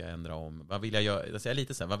inte hur jag ska ändra om. Vad vill jag göra? Alltså jag är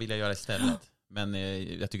lite så här, vad vill jag göra istället? Men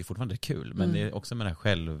jag tycker fortfarande det är kul. Men det är också med det här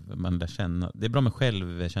själv, man lär känna. Det är bra med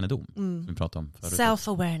självkännedom, som vi pratade om förut.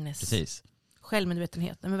 Self-awareness. Precis.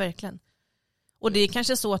 Självmedvetenhet, men verkligen. Och det är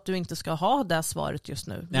kanske så att du inte ska ha det svaret just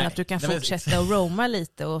nu. Men att du kan fortsätta och roma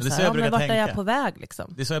lite och så men vart är jag på väg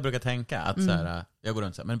liksom? Det är så jag brukar tänka. Att så här, jag går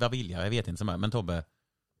runt så här, men vad vill jag? Jag vet inte. Men Tobbe,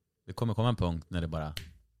 det kommer komma en punkt när det bara,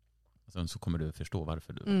 alltså, så kommer du förstå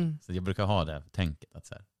varför du. Så jag brukar ha det tänket att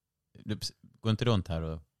så här, du går inte runt här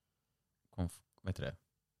och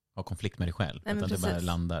ha konflikt med dig själv. Nej, utan det bara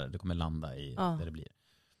landar, det kommer landa i där det blir.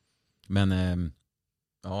 Men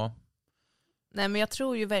Nej, men jag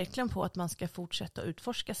tror ju verkligen på att man ska fortsätta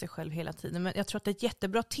utforska sig själv hela tiden. Men jag tror att det är ett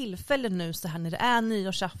jättebra tillfälle nu så här när det är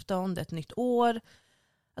nyårsafton, det är ett nytt år.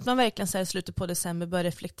 Att man verkligen så här i slutet på december börjar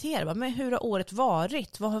reflektera. Men hur har året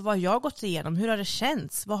varit? Vad har jag gått igenom? Hur har det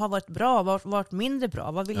känts? Vad har varit bra? Vad har varit mindre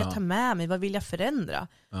bra? Vad vill jag ta med mig? Vad vill jag förändra?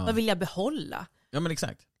 Vad vill jag behålla? Ja, men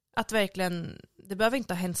exakt. Att verkligen, det behöver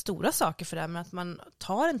inte ha hänt stora saker för det, men att man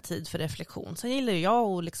tar en tid för reflektion. Sen gillar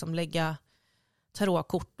jag att liksom lägga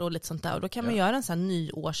tarotkort och lite sånt där. Och då kan man göra en sån här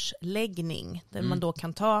nyårsläggning där man då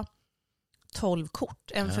kan ta 12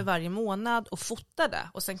 kort, en för varje månad, och fota det.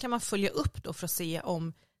 Och sen kan man följa upp då för att se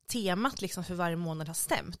om temat liksom för varje månad har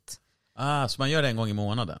stämt. Så man gör det en gång i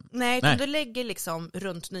månaden? Nej. Du lägger liksom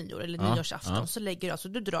runt nyår eller nyårsafton, så lägger du, alltså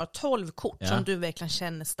du drar 12 kort som du verkligen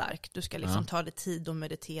känner starkt. Du ska liksom ta dig tid och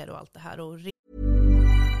meditera och allt det här. Och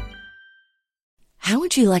How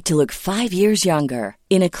would you like to look 5 years younger?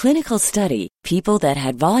 In a clinical study, people that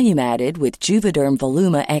had volume added with Juvederm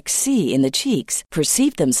Voluma XC in the cheeks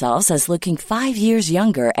perceived themselves as looking 5 years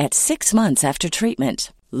younger at 6 months after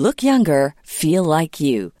treatment. Look younger, feel like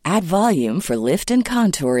you. Add volume for lift and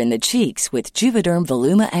contour in the cheeks with Juvederm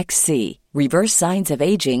Voluma XC. Reverse signs of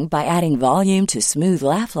aging by adding volume to smooth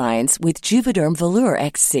laugh lines with Juvederm Volure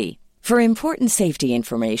XC. For important safety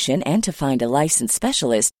information and to find a licensed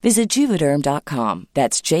specialist, visit Juvederm.com.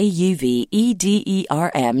 That's JUVEDERM.com.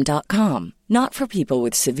 Not for people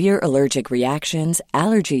with severe allergic reactions,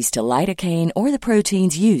 allergies to lidocaine, or the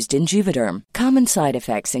proteins used in Juvederm. Common side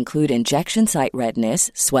effects include injection site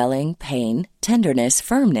redness, swelling, pain, tenderness,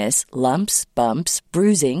 firmness, lumps, bumps,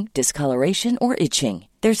 bruising, discoloration, or itching.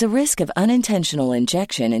 There's a risk of unintentional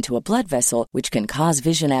injection into a blood vessel, which can cause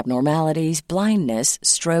vision abnormalities, blindness,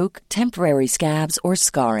 stroke, temporary scabs, or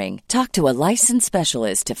scarring. Talk to a licensed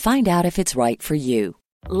specialist to find out if it's right for you.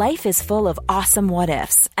 Life is full of awesome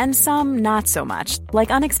what-ifs, and some not so much,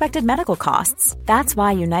 like unexpected medical costs. That's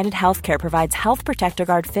why United Healthcare provides Health Protector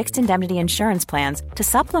Guard fixed indemnity insurance plans to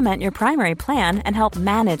supplement your primary plan and help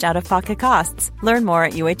manage out-of-pocket costs. Learn more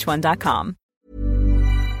at uh1.com.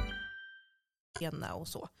 Och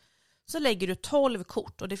så lägger du 12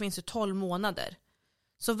 kort, och det finns ju 12 månader.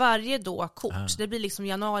 Så varje då kort, det blir liksom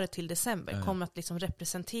januari till december, kommer att liksom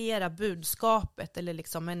representera budskapet eller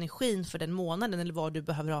liksom energin för den månaden, eller vad du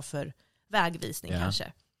behöver ha för vägvisning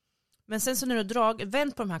kanske. Men sen så när du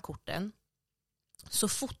vänt på de här korten, så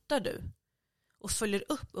fotar du och följer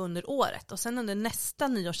upp under året. Och sen under nästa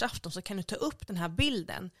nyårsafton så kan du ta upp den här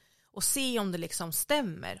bilden och se om det liksom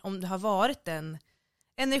stämmer. Om det har varit den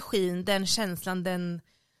energin, den känslan, den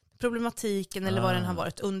problematiken eller vad den har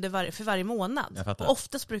varit för varje månad. Och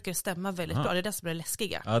oftast brukar det stämma väldigt bra. Det är det som är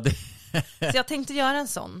läskiga. Så jag tänkte göra en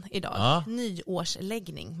sån idag.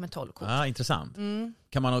 Nyårsläggning med 12 kort. Intressant.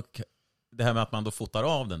 Kan man det här med att man då fotar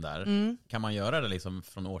av den där, kan man göra det liksom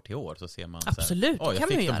från år till år, så ser man absolut, så här, jag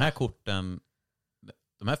fick de här korten,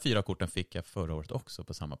 de här 4 korten fick jag förra året också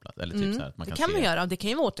på samma plats. Eller typ så här, att man det kan man göra, det kan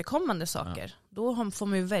ju vara återkommande saker. Då får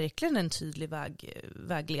man ju verkligen en tydlig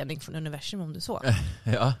vägledning från universum, om det är så.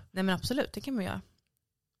 Nej men absolut, det kan man göra.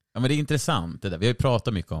 Ja, men det är intressant det där. Vi har ju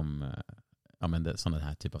pratat mycket om sådana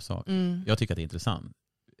här typ av saker. Jag tycker att det är intressant.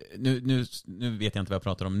 Nu vet jag inte vad jag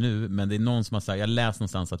pratar om nu, men det är någon som har sagt, jag läst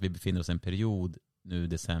någonstans att vi befinner oss i en period nu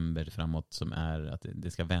december framåt som är att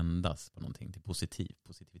det ska vändas på någonting till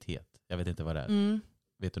positivitet. Jag vet inte vad det är.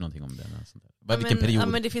 Vet du någonting om det? Vilken period? Ja,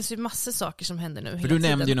 men det finns ju massor saker som händer nu. För du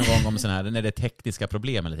nämnde ju någon gång om sån här, när det är tekniska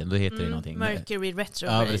problem eller då heter det någonting. Mercury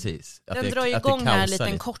retrograde. Ja, precis. Den drar ju igång här en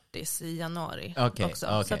liten kortis i januari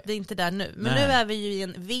också. Så att det är inte där nu. Men nu är vi ju i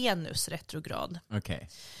en Venus retrograd.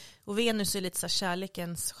 Och Venus är lite så här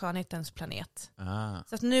kärlekens, skönhetens planet.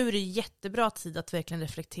 Så att nu är det jättebra tid att verkligen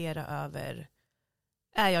reflektera över: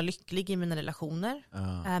 är jag lycklig i mina relationer?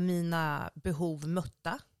 Är mina behov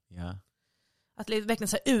mötta? Att verkligen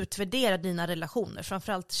så här utvärdera dina relationer,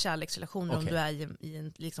 framförallt kärleksrelationer om du är i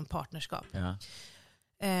en liksom partnerskap.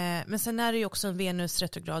 Men sen är det ju också en Venus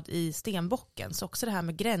retrograd i stenbocken, så också det här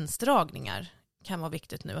med gränsdragningar kan vara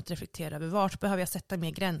viktigt nu att reflektera över. Vart behöver jag sätta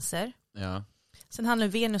mer gränser? Sen handlar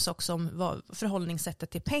Venus också om förhållningssättet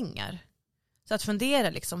till pengar. Så att fundera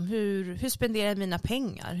liksom, hur spenderar jag mina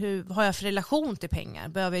pengar? Vad har jag för relation till pengar?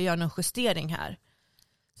 Behöver jag göra någon justering här?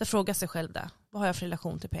 Så fråga sig själv det. Vad har jag för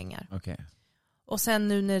relation till pengar? Och sen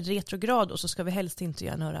nu när retrograd så ska vi helst inte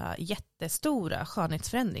göra några jättestora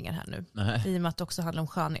skönhetsförändringar här nu. I och med att det också handlar om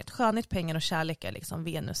skönhet. Skönhet, pengar och kärlek är liksom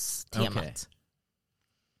Venus-temat.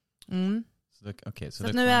 Så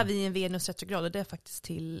att nu är vi i en Venus retrograd, och det är faktiskt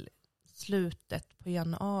till slutet på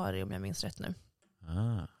januari om jag minns rätt nu.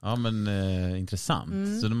 Ja, men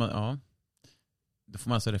intressant. Så då får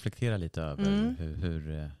man alltså reflektera lite över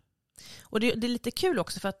hur... Och det är lite kul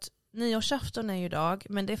också, för att nyårsafton är ju idag,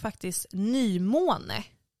 men det är faktiskt nymåne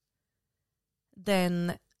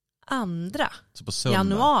den 2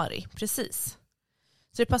 januari. Precis.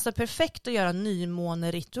 Så det passar perfekt att göra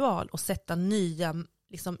nymåneritual och sätta nya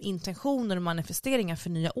liksom intentioner och manifesteringar för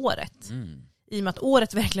nya året I och med att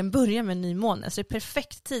året verkligen börjar med en nymåne. Så det är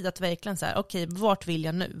perfekt tid att verkligen så här, okej, vart vill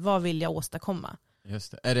jag nu? Vad vill jag åstadkomma?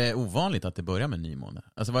 Just det. Är det ovanligt att det börjar med en nymåne?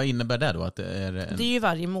 Alltså vad innebär det då? Att det är ju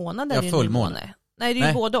varje månad där det är fullmåne. Nej, det är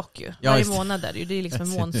ju både och ju. Varje månad där det är liksom en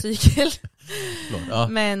måncykel. Ja.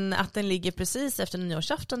 Men att den ligger precis efter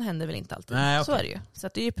nyårsafton händer väl inte alltid. Nej, okay. Så är det ju. Så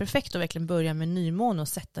att det är ju perfekt att verkligen börja med nymåne och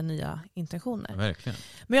sätta nya intentioner. Verkligen.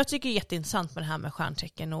 Men jag tycker det är jätteintressant med det här med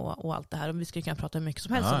stjärntecken och allt det här. Och vi skulle kunna prata hur mycket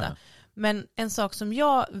som helst om det. Men en sak som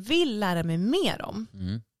jag vill lära mig mer om,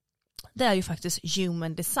 det är ju faktiskt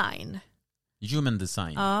human design. Human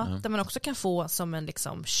design. Ja, där man också kan få som en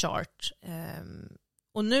liksom chart.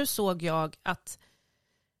 Och nu såg jag att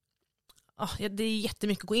det är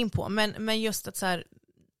jättemycket att gå in på, men just att så här,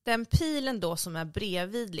 den pilen då som är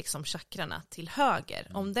bredvid liksom chakrarna till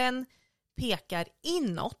höger, om den pekar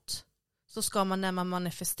inåt, så ska man när man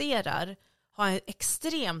manifesterar ha en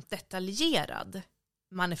extremt detaljerad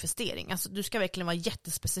manifestering. Alltså du ska verkligen vara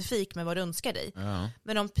jättespecifik med vad du önskar dig. Ja.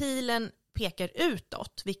 Men om pilen pekar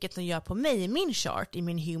utåt, vilket den gör på mig i min chart, i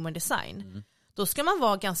min human design, då ska man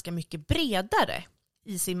vara ganska mycket bredare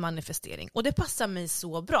i sin manifestering. Och det passar mig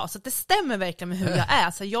så bra. Så att det stämmer verkligen med hur jag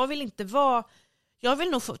är. Så jag vill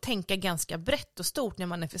nog få tänka ganska brett och stort när jag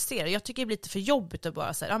manifesterar. Jag tycker det blir lite för jobbigt att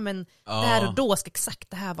bara säga, det här och då ska exakt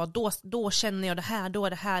det här vara. Då känner jag det här, då är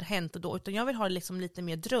det här hänt och då. Utan jag vill ha det liksom lite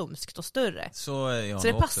mer drömskt och större. Så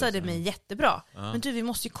det passade mig jättebra. Ja. Men du, vi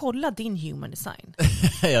måste ju kolla din human design.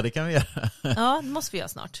 Ja, det kan vi göra. Ja, det måste vi göra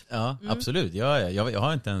snart. Ja, absolut. Jag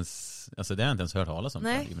har inte ens... Alltså det har jag inte ens hört talas om.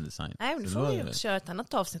 Human design. Nej, men det får vi ju köra ett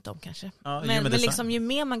annat avsnitt om kanske. Ja, men liksom, ju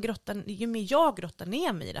mer jag grottar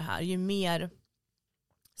ner mig i det här, ju mer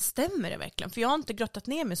stämmer det verkligen. För jag har inte grottat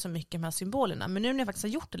ner mig så mycket med de här symbolerna. Men nu när jag faktiskt har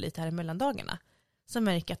gjort det lite här i mellandagarna, så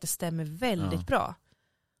märker jag att det stämmer väldigt bra.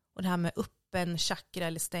 Och det här med öppen chakra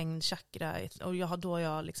eller stängd chakra, och jag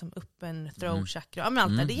har liksom öppen throat chakra. Ja, men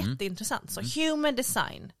allt det är jätteintressant. Så human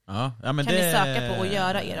design kan ni söka på och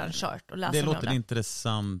göra er chart och läsa. Det låter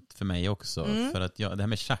intressant för mig också. För att det här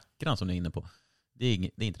med chakran som ni är inne på, det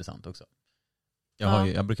är intressant också.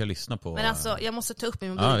 Jag brukar lyssna på... Men alltså, jag måste ta upp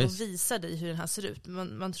min mobil och visa dig hur den här ser ut.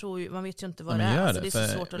 Man vet ju inte vad det är. Alltså, det är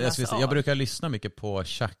så svårt att läsa jag brukar lyssna mycket på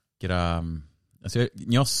chakra... Alltså,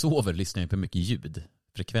 när jag sover lyssnar jag på mycket ljud.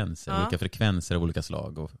 Frekvenser, olika frekvenser av olika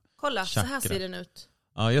slag. Och kolla, chakra. Så här ser den ut.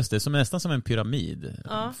 Ja, just det. Som nästan som en pyramid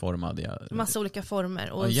formad. Massa olika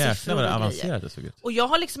former och siffror och avancerat det såg ut. Och jag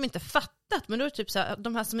har liksom inte fattat, men då är det typ så här,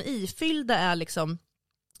 de här som är ifyllda är liksom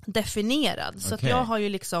definierad. Så att jag har ju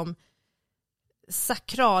liksom...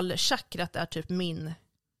 Sakralchakrat är typ min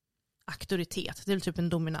auktoritet. Det är typ en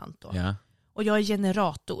dominant då. Ja. Och jag är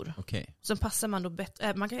generator. Sen passar man då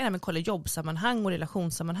bättre. Man kan även kolla jobbsammanhang och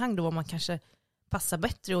relationssammanhang då, var man kanske passar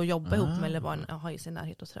bättre att jobba ihop med eller bara ha i sin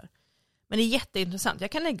närhet och sådär. Men det är jätteintressant.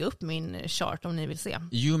 Jag kan lägga upp min chart om ni vill se.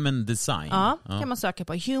 Human design. Ja, kan man söka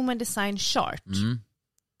på human design chart.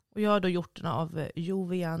 Och jag har då gjort den av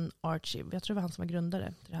Jovian Archive. Jag tror det var han som var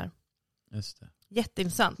grundare till det här. Just det.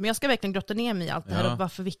 Jätteintressant. Men jag ska verkligen grotta ner mig i allt det här och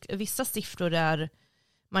varför vissa siffror är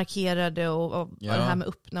markerade och det här med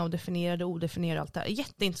öppna och definierade och odefinierade, allt det här.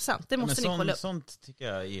 Jätteintressant. Det måste ni kolla upp. Sånt tycker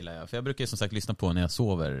jag gillar jag. För jag brukar som sagt lyssna på när jag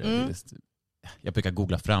sover. Jag brukar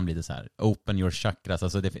googla fram lite så här. Open your chakras.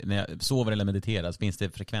 Alltså när jag sover eller mediterar så finns det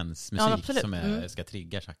frekvensmusik som ska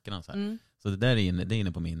trigga chakran. Så här. Så det där är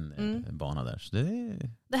inne på min bana där. Så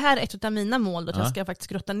det här är ett av mina mål. Att jag ska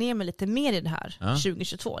faktiskt grotta ner mig lite mer i det här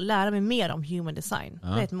 2022. Lära mig mer om human design. Det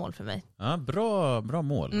är ett mål för mig. Ja, bra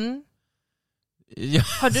mål.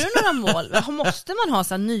 Har du några mål? Måste man ha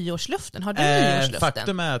så här nyårslöften? Har du nyårslöften?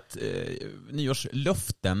 Faktum är att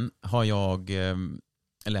nyårslöften har jag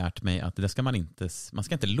lärt mig att det ska man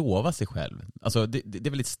ska inte lova sig själv. Alltså det är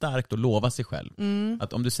väldigt starkt att lova sig själv.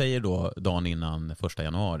 Att om du säger då dagen innan 1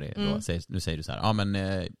 januari, nu säger du så här,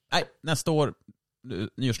 nej, nästa år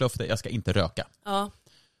nyårslöfte, jag ska inte röka. Ja.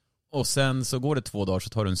 Och sen så går det 2 dagar så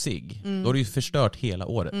tar du en cigg. Då har du ju förstört hela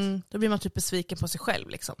året. Då blir man typ besviken på sig själv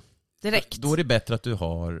liksom. Direkt. Då är det bättre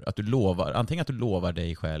att du lovar, antingen att du lovar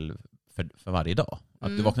dig själv för varje dag. Att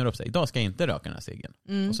du vaknar upp och säger, idag ska jag inte röka den här ciggen.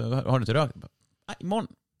 Och så har du inte rökt. Imorgon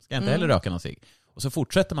ska jag inte heller röka någon cigg. Och så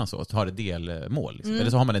fortsätter man så, har det delmål. Liksom.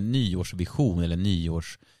 Eller så har man en nyårsvision eller jag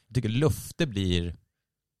tycker löfte blir,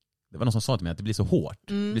 det var någon som sa till mig att det blir så hårt.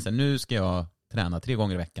 Det blir så här, nu ska jag träna 3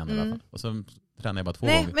 gånger i veckan i alla fall. Och så tränar jag bara 2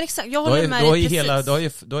 gånger. Nej, men exakt, jag håller med dig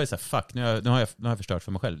precis. Då är det så här, fuck, nu har jag förstört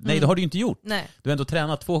för mig själv. Nej, det har du ju inte gjort. Nej. Du har ändå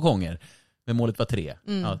tränat 2 gånger, men målet var 3.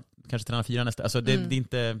 Ja, kanske träna 4 nästa. Alltså det är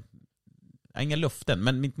inte, inga löften,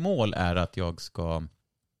 men mitt mål är att jag ska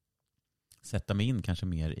sätta mig in kanske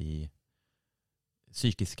mer i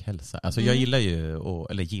psykisk hälsa. Alltså jag gillar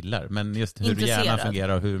ju, men just hur hjärnan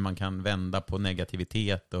fungerar och hur man kan vända på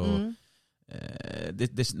negativitet. Och det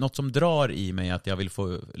är något som drar i mig att jag vill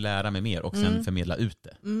få lära mig mer och sen förmedla ut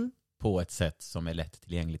det. På ett sätt som är lätt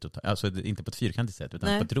tillgängligt. Alltså inte på ett fyrkantigt sätt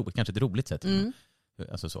utan på kanske ett roligt sätt.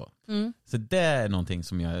 Alltså så. Så det är någonting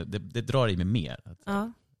som det drar i mig mer. Att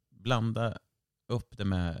blanda upp det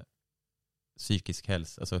med psykisk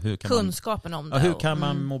hälsa. Alltså hur kan kunskapen om det. Hur kan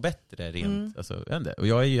man må bättre rent? Alltså, och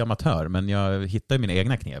jag är ju amatör, men jag hittar ju mina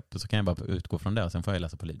egna knep. Så kan jag bara utgå från det och sen får jag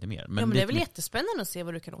läsa på lite mer. Men det är väl jättespännande att se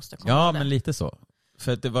vad du kan åstadkomma. Ja, men lite så.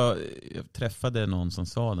 För att jag träffade någon som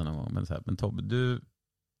sa det någon gång. Men Tobbe,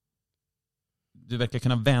 du verkar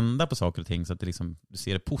kunna vända på saker och ting så att du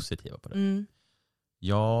ser det positiva på det.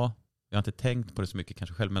 Ja, jag har inte tänkt på det så mycket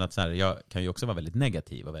kanske själv, men att så här, jag kan ju också vara väldigt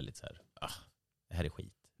negativ och väldigt så här, det här är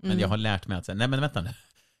skit. Men jag har lärt mig att säga, nej men vänta nu,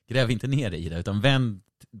 gräv inte ner i det utan vänd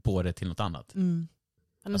på det till något annat.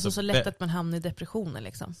 Det är så lätt att man hamnar i depressioner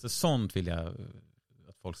liksom. Så sånt vill jag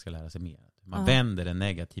att folk ska lära sig mer. Man vänder en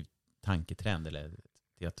negativ tanketrend eller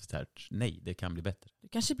till att nej, det kan bli bättre. Du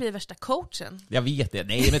kanske blir värsta coachen. Jag vet det.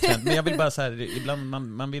 Nej, men jag vill bara så här, ibland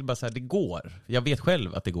man vill bara så här, det går. Jag vet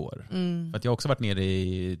själv att det går. För att jag har också varit nere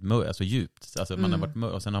i alltså djupt. Alltså man har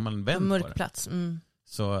varit och sen har man vänt på mörk det. Plats.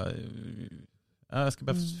 Så jag ska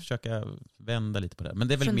bara försöka vända lite på det. Men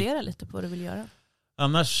det är väl fundera lite på vad du vill göra.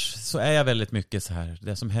 Annars så är jag väldigt mycket så här,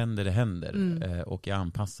 det som händer, det händer. Och jag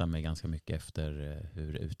anpassar mig ganska mycket efter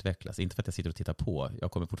hur det utvecklas. Inte för att jag sitter och tittar på.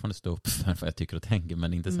 Jag kommer fortfarande stå upp för vad jag tycker och tänker,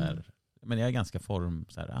 men inte så här. Men jag är ganska så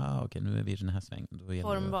här, okej, nu är vi i den här svängen.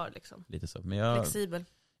 Formbar liksom. Lite så. Men flexibel.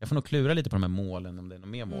 Jag får nog klura lite på de här målen, om det är något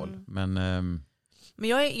mer mål. Men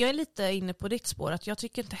jag är lite inne på ditt spår, att jag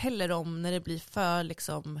tycker inte heller om när det blir för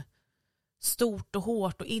liksom stort och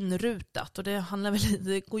hårt och inrutat. Och det handlar väl,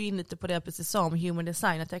 det går in lite på det jag precis sa om human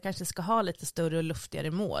design, att jag kanske ska ha lite större och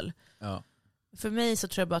luftigare mål. Ja. För mig så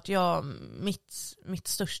tror jag bara att mitt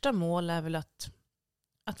största mål är väl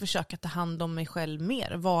att försöka ta hand om mig själv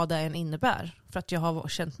mer, vad det än innebär. För att jag har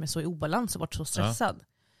känt mig så i obalans och varit så stressad.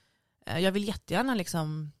 Jag vill jättegärna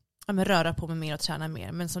liksom röra på mig mer och träna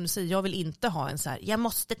mer. Men som du säger, jag vill inte ha en så här, jag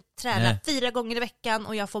måste träna 4 gånger i veckan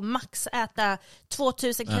och jag får max äta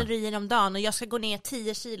 2000 kalorier om dagen och jag ska gå ner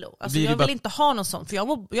 10 kilo. Alltså jag vill inte ha någon sån, för jag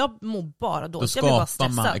mår bara dåligt. Jag blir bara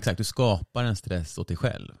stressad. Exakt, du skapar en stress åt dig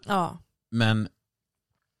själv. Ja. Men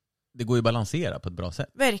det går ju att balansera på ett bra sätt.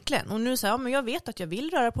 Verkligen. Och nu säger jag, men jag vet att jag vill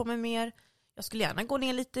röra på mig mer. Jag skulle gärna gå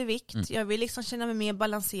ner lite i vikt. Jag vill liksom känna mig mer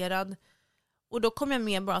balanserad. Och då kommer jag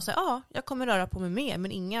mer bara säga, jag kommer röra på mig mer,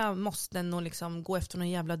 men inga måsten och liksom gå efter någon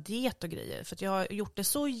jävla diet och grejer. För att jag har gjort det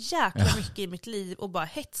så jäkla mycket i mitt liv och bara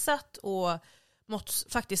hetsat och mått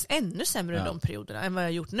faktiskt ännu sämre i de perioderna än vad jag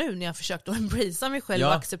har gjort nu när jag försökt att embracea mig själv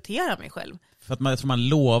och acceptera mig själv. För att jag tror man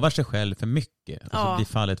lovar sig själv för mycket. Och så blir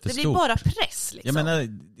fallet för stort. Det blir bara press liksom. Jag menar,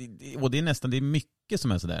 och det är mycket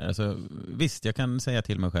som är sådär. Alltså, visst, jag kan säga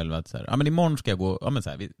till mig själv att så här, men imorgon ska jag gå, så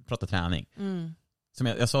här, vi pratar träning. Som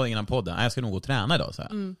jag sa innan podden, jag ska nog gå och träna idag. Så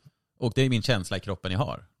här. Och det är min känsla i kroppen jag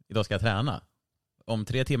har. Idag ska jag träna. Om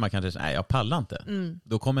 3 timmar kanske, jag pallar inte.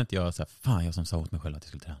 Då kommer inte jag säga, fan jag som sa åt mig själv att jag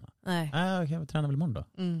skulle träna. Nej. Okej, jag tränar väl imorgon då.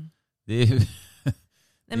 Det är ju...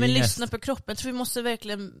 Nej, men lyssna på kroppen. Jag tror vi måste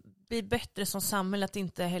verkligen bli bättre som samhälle, att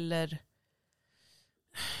inte heller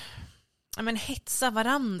hetsa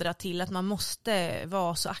varandra till att man måste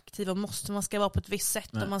vara så aktiv och man ska vara på ett visst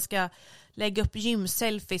sätt. Och man ska lägga upp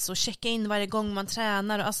gymselfies och checka in varje gång man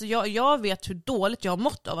tränar. Alltså jag vet hur dåligt jag har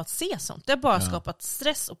mått av att se sånt. Det har bara skapat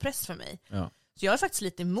stress och press för mig. Så jag är faktiskt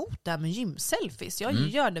lite emot det här med gymselfies. Jag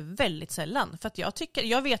gör det väldigt sällan. För att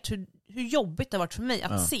jag vet hur jobbigt det har varit för mig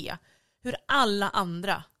att se hur alla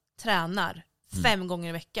andra tränar 5 gånger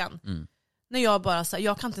i veckan. När jag bara så här,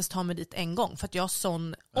 jag kan inte ens ta mig dit en gång för att jag har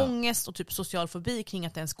sån ångest och typ social fobi kring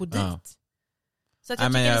att ens gå dit. Så att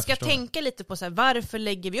jag tycker vi ska tänka lite på så här, varför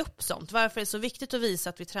lägger vi upp sånt? Varför är det så viktigt att visa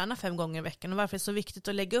att vi tränar 5 gånger i veckan? Och varför är det så viktigt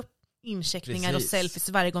att lägga upp incheckningar och selfies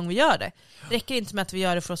varje gång vi gör det? Det räcker inte med att vi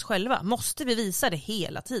gör det för oss själva. Måste vi visa det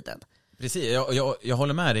hela tiden? Precis, jag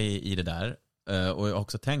håller med dig i det där. Och jag har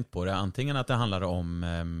också tänkt på det. Antingen att det handlar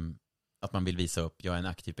om att man vill visa upp, jag är en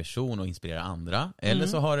aktiv person och inspirera andra. Eller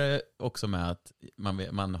så har det också med att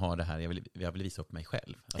man har det här, jag vill visa upp mig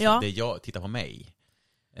själv. Alltså det jag tittar på mig.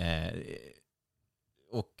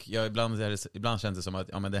 Och ibland känns det som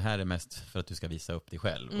att men det här är mest för att du ska visa upp dig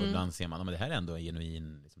själv. Och ibland ser man att det här är ändå en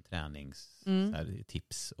genuin liksom,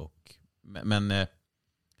 träningstips.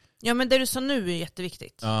 Men det du sa nu är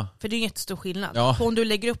jätteviktigt. För det är en jättestor skillnad. På om du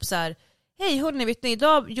lägger upp så här, hej hörni, vet ni,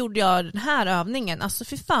 idag gjorde jag den här övningen. Alltså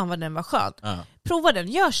fy fan vad den var skön. Prova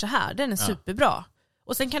den, gör så här, den är superbra.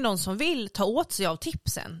 Och sen kan de som vill ta åt sig av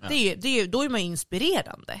tipsen. Då är man ju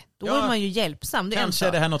inspirerande. Då är man ju hjälpsam. Det kanske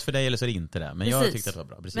är det här något för dig eller så är det inte det. Men jag tyckte att det var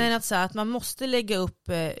bra. Precis. Men att, så här, att man måste lägga upp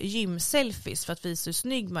gym-selfies för att visa hur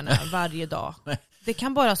snygg man är varje dag. Det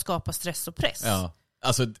kan bara skapa stress och press. Ja.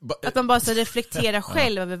 Alltså, att man bara så reflekterar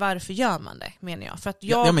själv över varför gör man det, menar jag. För att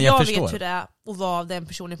jag vet hur det är att vara den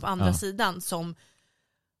personen på andra sidan som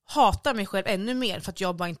hatar mig själv ännu mer för att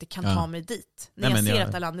jag bara inte kan ta mig dit. När jag ser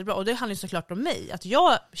att alla andra är bra. Och det handlar ju såklart om mig. Att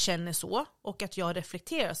jag känner så och att jag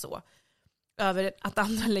reflekterar så över att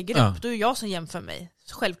andra lägger upp. Då är jag som jämför mig,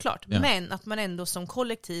 självklart. Ja. Men att man ändå som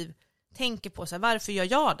kollektiv tänker på så här, varför gör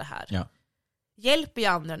jag det här? Ja. Hjälper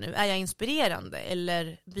jag andra nu? Är jag inspirerande?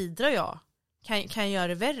 Eller bidrar jag? Kan jag göra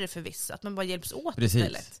det värre för vissa? Att man bara hjälps åt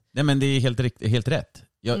istället. Nej, men det är helt rätt.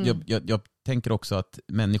 Jag tänker också att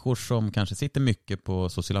människor som kanske sitter mycket på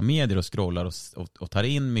sociala medier och scrollar och tar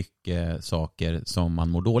in mycket saker som man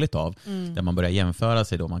mår dåligt av, där man börjar jämföra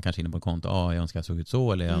sig då, man kanske är inne på ett konto, jag önskar jag såg ut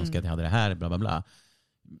så, eller jag önskar att jag hade det här, bla bla bla.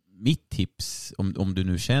 Mitt tips, om du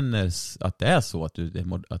nu känner att det är så, att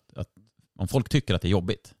om folk tycker att det är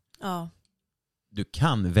jobbigt, du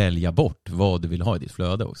kan välja bort vad du vill ha i ditt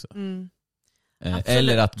flöde också.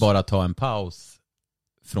 Eller att bara ta en paus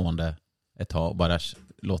från det ett tag och bara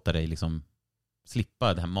låta dig liksom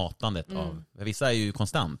slippa det här matandet av. Vissa är ju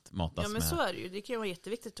konstant matas. Ja, men så är det ju. Det kan ju vara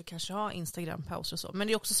jätteviktigt att kanske ha Instagram-pauser och så. Men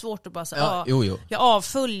det är också svårt att bara säga, jag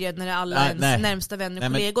avföljer när det är alla ens närmsta vänner och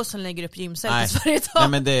kollegor som lägger upp gymselfies varje dag. Nej,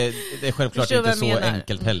 men det är självklart inte så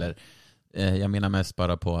enkelt heller. Jag menar mest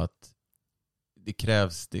bara på att det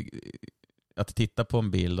krävs att titta på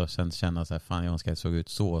en bild och sen känna så här, fan jag önskar jag såg ut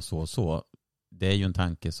så. Det är ju en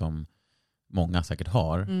tanke som många säkert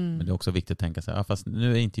har, men det är också viktigt att tänka så här, fast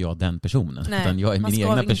nu är inte jag den personen, utan jag är min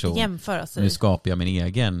egna person. Nu skapar jag min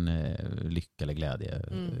egen lycka eller glädje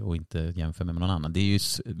och inte jämför med någon annan. Det är ju,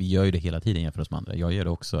 vi gör ju det hela tiden jämför oss med andra. Jag gör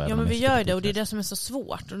det också. Ja, men vi gör det, och det är det som är så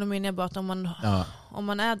svårt. Och då menar jag bara att om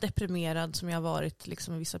man är deprimerad, som jag har varit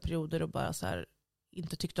liksom i vissa perioder, och bara så här,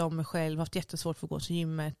 inte tyckte om mig själv, haft jättesvårt för att gå till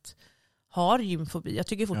gymmet, har gymfobi. Jag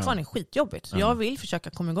tycker fortfarande det är skitjobbigt. Så jag vill försöka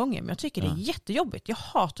komma igång igen, men jag tycker det är jättejobbigt. Jag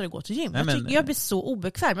hatar att gå till gym. Jag blir så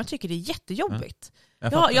obekväm. Jag tycker det är jättejobbigt.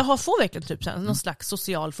 Jag får verkligen typ någon slags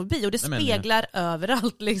social fobi, och det speglar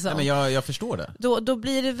överallt liksom. Men jag förstår det. Då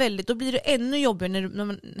blir det ännu jobbigare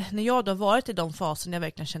när jag då har varit i de faserna jag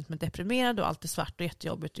verkligen känt mig deprimerad och allt är svart och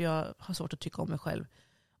jättejobbigt och jag har svårt att tycka om mig själv.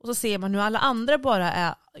 Och så ser man hur alla andra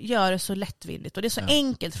bara gör det så lättvindigt. Och det är så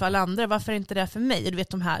enkelt för alla andra. Varför är inte det för mig? Du vet,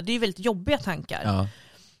 de här, det är ju väldigt jobbiga tankar. Ja.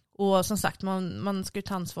 Och som sagt, man ska ju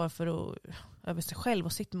ta ansvar för över sig själv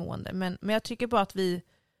och sitt mående. Men jag tycker bara att vi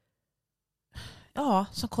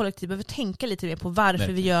som kollektiv behöver tänka lite mer på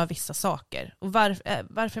varför vi gör vissa saker. Och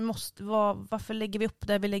varför lägger vi upp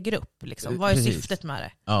där vi lägger upp? Liksom? Vad är syftet med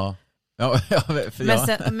det? Ja.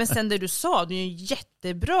 Men sen det du sa, det är ju en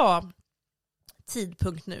jättebra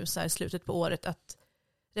tidpunkt nu så här i slutet på året att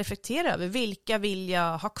reflektera över vilka vill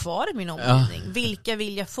jag ha kvar i min omgivning, vilka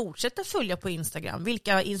vill jag fortsätta följa på Instagram,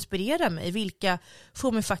 vilka inspirerar mig, vilka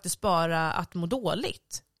får mig faktiskt bara att må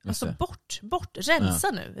dåligt. Alltså bort,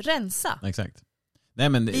 rensa. Exakt.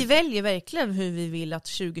 Vi väljer verkligen hur vi vill att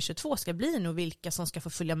 2022 ska bli nu, och vilka som ska få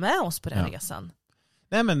följa med oss på den resan.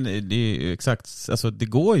 Nej, men det är exakt, alltså det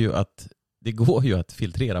går ju att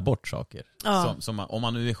filtrera bort saker. Som om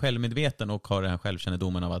man nu är självmedveten och har den här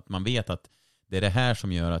självkännedomen av att man vet att det är det här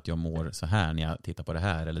som gör att jag mår så här när jag tittar på det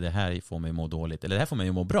här, eller det här får mig må dåligt, eller det här får mig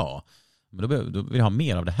att må bra. Men då vill jag ha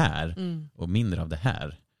mer av det här och mindre av det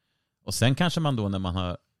här. Och sen kanske man då, när man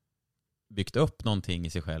har byggt upp någonting i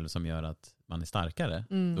sig själv som gör att man är starkare,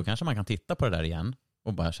 då kanske man kan titta på det där igen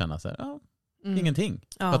och bara känna så här, ingenting.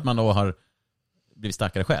 För att man då har blivit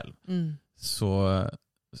starkare själv. Så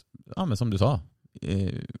men som du sa,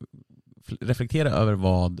 reflektera över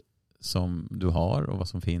vad som du har och vad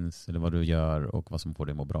som finns, eller vad du gör och vad som får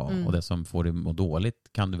dig må bra. Och det som får dig må dåligt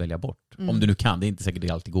kan du välja bort. Om du nu kan, det är inte säkert det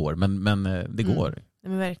alltid går, men det går. Nej,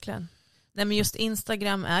 men verkligen. Nej, men just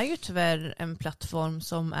Instagram är ju tyvärr en plattform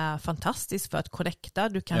som är fantastisk för att connecta.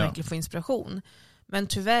 Du kan verkligen få inspiration. Men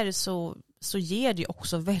tyvärr så ger det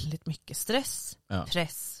också väldigt mycket stress,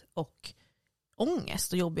 press och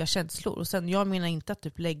ångest och jobbiga känslor. Och sen, jag menar inte att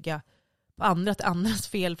typ lägga på andra att andras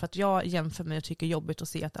fel för att jag jämför mig och tycker jobbigt att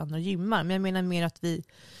se att andra gymmar. Men jag menar mer att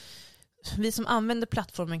vi som använder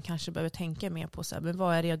plattformen kanske behöver tänka mer på så här, men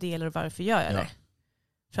vad är det jag delar och varför gör jag det?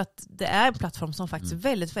 För att det är en plattform som faktiskt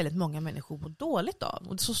väldigt, väldigt många människor mår dåligt av.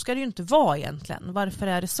 Och så ska det ju inte vara egentligen. Varför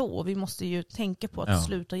är det så? Vi måste ju tänka på att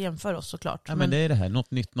sluta jämföra oss såklart. Ja, men det är det här,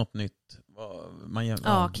 något nytt.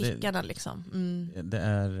 Klickarna liksom. Det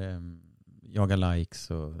är jaga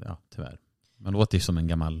likes och tyvärr. Man låter ju som en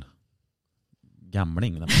gammal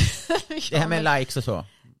gamling. Det här med likes och så.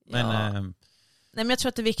 Men, Nej, men jag tror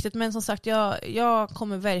att det är viktigt, men som sagt jag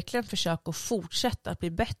kommer verkligen försöka fortsätta att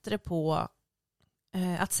bli bättre på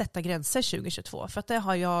att sätta gränser 2022. För att det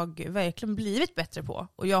har jag verkligen blivit bättre på.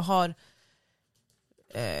 Och jag har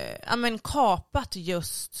kapat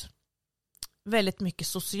just väldigt mycket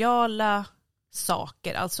sociala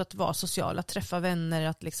saker. Alltså att vara sociala, träffa vänner,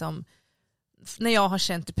 att liksom, när jag har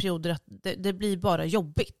känt i perioder att det blir bara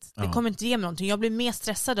jobbigt. Det kommer inte ge mig någonting. Jag blir mer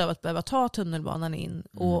stressad av att behöva ta tunnelbanan in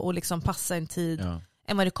och liksom passa en tid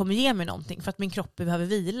än vad det kommer ge mig någonting. För att min kropp behöver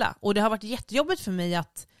vila. Och det har varit jättejobbigt för mig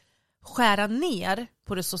att skära ner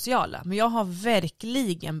på det sociala. Men jag har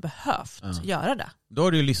verkligen behövt göra det. Då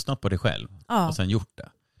har du ju lyssnat på dig själv och sen gjort det.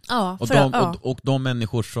 Ja, och de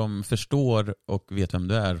människor som förstår och vet vem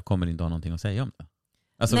du är kommer inte ha någonting att säga om det.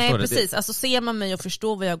 Alltså, nej, precis. Alltså, ser man mig och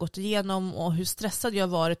förstår vad jag har gått igenom och hur stressad jag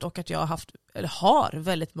har varit och att jag har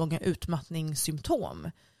väldigt många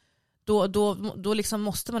utmattningssymptom, då liksom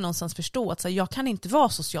måste man någonstans förstå att så här, jag kan inte vara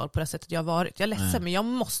social på det sättet jag har varit. Jag är ledsen, men jag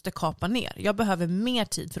måste kapa ner. Jag behöver mer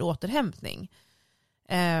tid för återhämtning.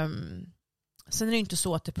 Sen är det inte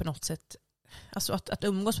så att det på något sätt, alltså att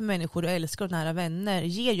umgås med människor och älskar och nära vänner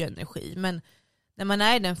ger ju energi. Men när man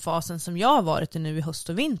är i den fasen som jag har varit i nu i höst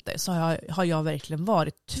och vinter, så har jag verkligen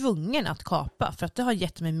varit tvungen att kapa. För att det har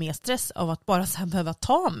gett mig mer stress av att bara så här behöva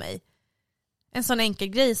ta mig. En sån enkel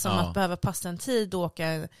grej som att behöva passa en tid och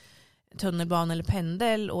åka tunnelbana eller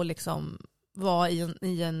pendel och liksom vara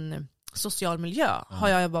i en social miljö. Har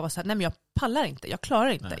jag bara sagt, nej men jag pallar inte, jag klarar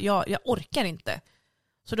inte, jag orkar inte.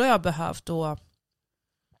 Så då har jag behövt då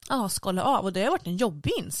skala av, och det har varit en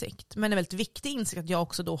jobbig insikt, men en väldigt viktig insikt att jag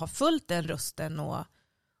också då har följt den rösten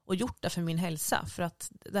och gjort det för min hälsa. För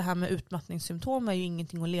att det här med utmattningssymptom är ju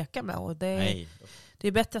ingenting att leka med, och det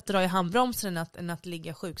är bättre att dra i handbromsen än att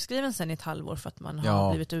ligga sjukskriven sen i ett halvår för att man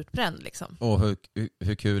har blivit utbränd. Liksom. Och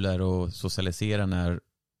hur kul är det att socialisera när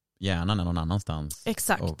hjärnan är någon annanstans?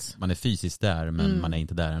 Exakt. Och man är fysiskt där, men man är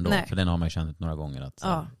inte där ändå. Nej. För den har man ju känt några gånger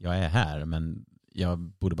att jag är här, men jag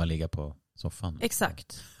borde bara ligga på soffan.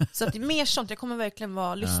 Exakt. Så att det är mer sånt. Jag kommer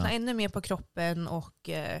verkligen lyssna ännu mer på kroppen och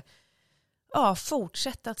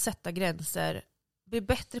fortsätta att sätta gränser. Bli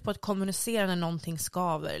bättre på att kommunicera när någonting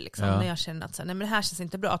skaver. Liksom, när jag känner att nej, men det här känns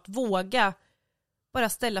inte bra. Att våga bara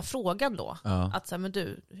ställa frågan då. Att så här, men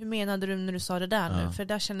du, hur menade du när du sa det där nu? För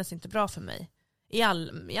det där kändes inte bra för mig. I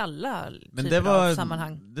alla typer av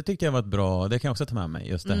sammanhang. Det tyckte jag var ett bra, det kan jag också ta med mig,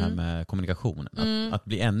 just det här med kommunikationen. Att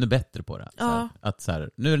bli ännu bättre på det. Att så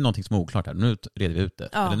här, nu är det någonting som är oklart här, nu reder vi ut det.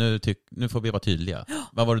 Eller nu får vi vara tydliga.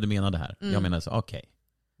 Vad var det du menade här? Jag menar så, okej.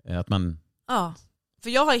 Att man... För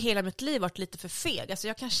jag har ju hela mitt liv varit lite för feg. Alltså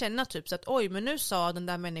jag kan känna typ så att oj, men nu sa den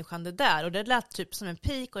där människan det där. Och det lät typ som en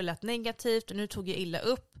pik och det lät negativt. Och nu tog jag illa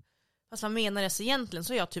upp. Fast vad menar det egentligen?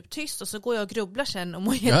 Så är jag typ tyst och så går jag och grubblar sen och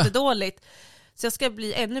mår jättedåligt. Så jag ska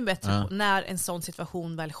bli ännu bättre på när en sån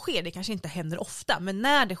situation väl sker. Det kanske inte händer ofta, men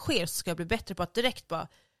när det sker så ska jag bli bättre på att direkt bara,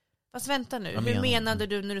 fast vänta nu, hur menade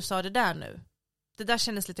du när du sa det där nu? Det där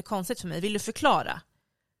kändes lite konstigt för mig, vill du förklara?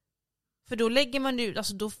 För då lägger man ut,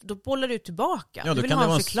 alltså då bollar du tillbaka. Du vill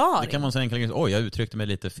ha en förklaring. Det kan vara så enkelt, jag uttryckte mig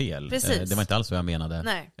lite fel. Precis. Det var inte alls vad jag menade.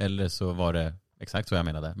 Nej. Eller så var det exakt så jag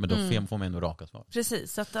menade. Men då får man ändå raka svar.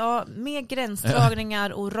 Precis, så att mer gränsdragningar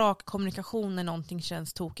och rak kommunikation när någonting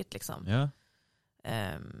känns tokigt liksom. Ja.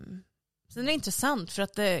 Sen är det intressant för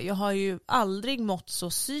att jag har ju aldrig mått så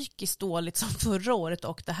psykiskt dåligt som förra året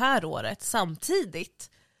och det här året, samtidigt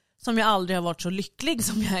som jag aldrig har varit så lycklig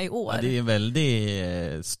som jag är i år. Det är en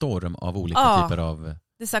väldig storm av olika typer av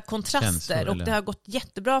det är så här kontraster och det har gått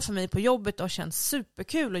jättebra för mig på jobbet och känns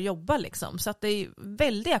superkul att jobba liksom. Så att det är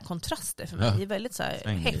väldiga kontraster för mig. Det är väldigt så här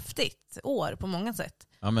häftigt år på många sätt.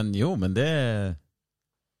 Ja men men det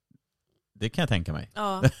kan jag tänka mig.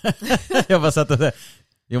 Ja. Jag bara satt och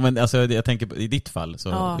men alltså jag tänker på, i ditt fall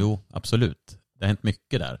så absolut. Det har hänt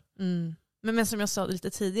mycket där. Men som jag sa lite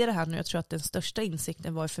tidigare här nu, jag tror att den största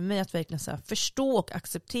insikten var för mig att verkligen så här, förstå och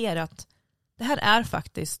acceptera att det här är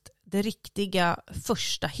faktiskt det riktiga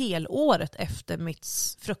första helåret efter mitt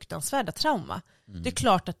fruktansvärda trauma. Det är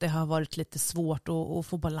klart att det har varit lite svårt att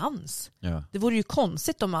få balans. Ja. Det vore ju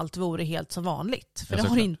konstigt om allt vore helt som vanligt. För det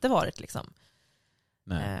har det inte varit liksom.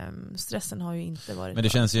 Stressen har ju inte varit. Men det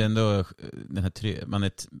känns ju ändå den här man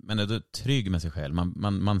är ändå trygg med sig själv.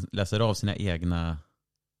 Man läser av sina egna,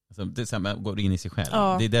 alltså det är så här, man går in i sig själv.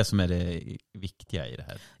 Ja. Det är det som är det viktiga i det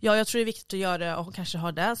här. Ja, jag tror det är viktigt att göra det och kanske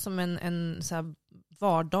ha det som en så här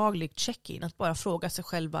vardaglig check-in. Att bara fråga sig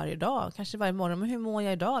själv varje dag. Kanske varje morgon, men hur mår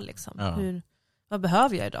jag idag liksom? Ja. Vad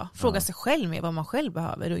behöver jag idag? Fråga sig själv med vad man själv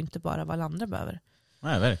behöver och inte bara vad andra behöver.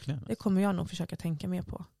 Nej, verkligen. Det kommer jag nog försöka tänka mer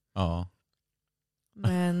på. Ja.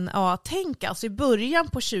 Men ja, tänk alltså i början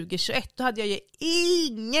på 2021 då hade jag ju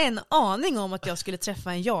ingen aning om att jag skulle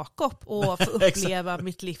träffa en Jakob och få uppleva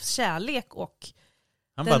mitt livs kärlek och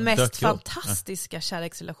den mest fantastiska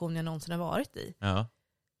kärleksrelation jag någonsin har varit i. Ja.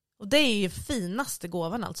 Och det är ju finaste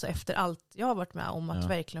gåvan alltså efter allt jag har varit med om att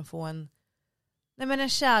verkligen få en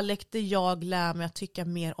kärlek där jag lär mig att tycka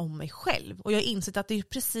mer om mig själv. Och jag har insett att det är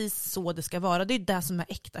precis så det ska vara. Det är det som är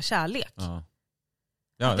äkta kärlek. Ja.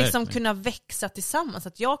 Att liksom kunna växa tillsammans.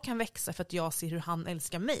 Att jag kan växa för att jag ser hur han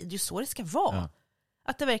älskar mig. Det är ju så det ska vara. Ja.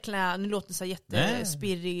 Att det verkligen är, nu låter det så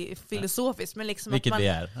jättespirrig filosofiskt. Men liksom vilket att man, vi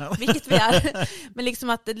är. Vilket vi är. Men liksom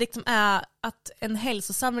att det liksom är att en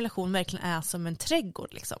hälsosam relation verkligen är som en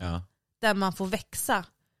trädgård. Liksom. Ja. Där man får växa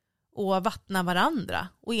och vattna varandra.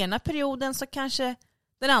 Och ena perioden så kanske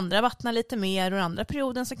den andra vattnar lite mer. Och den andra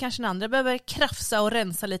perioden så kanske den andra behöver krafsa och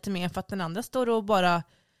rensa lite mer. För att den andra står och bara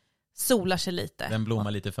solar sig lite. Den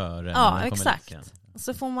blommar lite före. Ja, exakt.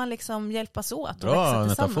 Så får man liksom hjälpas åt och växa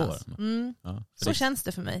tillsammans. Ja, så känns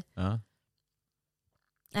det för mig. Ja.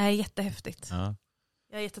 Det är jättehäftigt. Ja.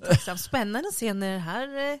 Jag är jättetacksam. Spännande att se när den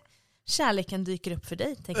här kärleken dyker upp för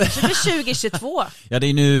dig. Kanske för 2022. Ja, det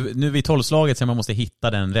är nu vid 12-slaget så man måste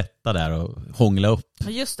hitta den rätta där och hångla upp.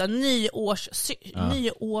 Just det, nyårskyssen.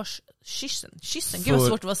 Gud vad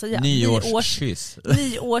svårt att säga. Nyårskyss.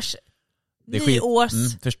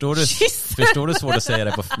 Förstår du svårt att säga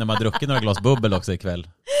det när man druckit några glas bubbel också ikväll?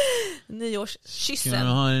 Nyårskyssen. Kan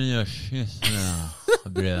du ha en nyårskyss?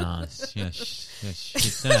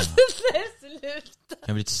 Kan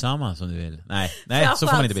vi bli tillsammans om du vill? Nej, så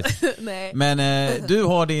får man inte bli. Men du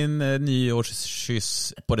har din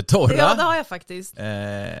nyårskyss på det torra. Ja, det har jag faktiskt.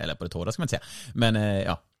 Eller på det torra ska man inte säga.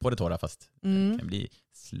 Men på det torra fast. Kan bli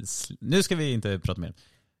nu ska vi inte prata mer.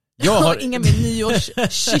 Jag har inga mer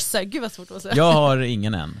nyårskyssar. Gud vad svårt att säga. Jag har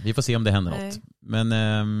ingen än. Vi får se om det händer något.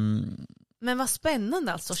 Men vad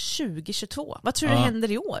spännande alltså 2022. Vad tror du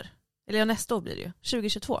händer i år? Eller nästa år blir det ju.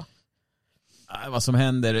 2022. Vad som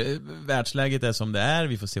händer. Världsläget är som det är.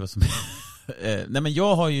 Vi får se vad som händer. Nej, men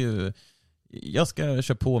jag ska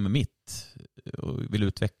köra på med mitt och vill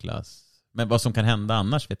utvecklas. Men vad som kan hända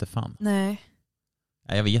annars vet jag fan. Nej,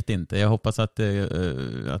 jag vet inte. Jag hoppas att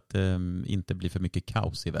inte blir för mycket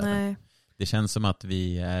kaos i världen. Nej. Det känns som att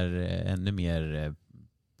vi är ännu mer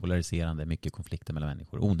polariserande. Mycket konflikter mellan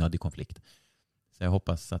människor. Onödig konflikt. Så jag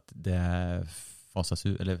hoppas att det fasas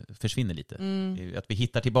ut, eller försvinner lite. Att vi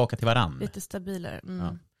hittar tillbaka till varandra. Lite stabilare.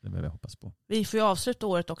 Ja, det behöver jag hoppas på. Vi får ju avsluta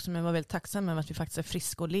året också med att vara väldigt tacksamma med att vi faktiskt är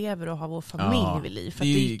friska och lever och har vår familj vid liv. För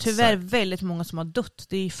det är ju tyvärr väldigt många som har dött.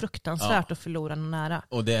 Det är ju fruktansvärt att förlora någon nära.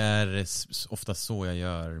 Och det är ofta så jag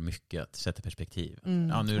gör mycket, att sätta perspektiv.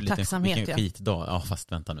 Nu är det lite skitdag. Ja,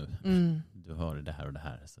 fast vänta nu. Du hör det här och det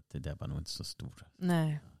här. Så det är bara nog inte så stor.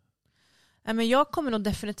 Nej. Men jag kommer nog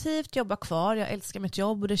definitivt jobba kvar. Jag älskar mitt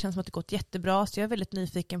jobb och det känns som att det gått jättebra. Så jag är väldigt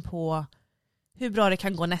nyfiken på hur bra det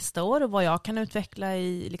kan gå nästa år och vad jag kan utveckla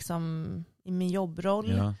i min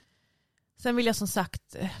jobbroll. Ja. Sen vill jag som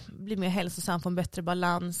sagt bli mer hälsosam, få en bättre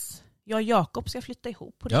balans. Jag och Jakob ska flytta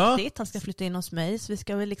ihop på riktigt. Han ska flytta in hos mig. Så vi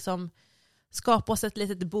ska väl skapa oss ett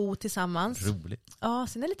litet bo tillsammans. Roligt. Ja,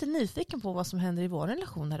 sen är jag lite nyfiken på vad som händer i vår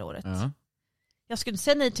relation det här året. Ja. Jag skulle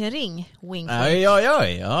säga nej till en ring. Wink.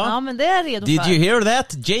 Ja, men det är jag redo för. Did you hear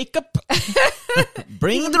that, Jacob?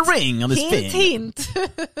 Bring the ring on the finger. Hint.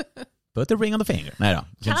 Put the ring on the finger. Nej då.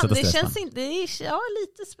 Det känns inte... Det är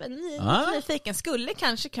lite spännande. Nyfiken. Skulle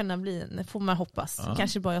kanske kunna bli en, får man hoppas.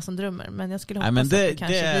 Kanske bara jag som drömmer. Men jag skulle hoppas att det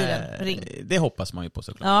kanske blir en ring. Det hoppas man ju på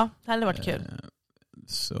såklart. Ja, det hade varit kul.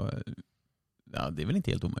 Så... Ja, det är väl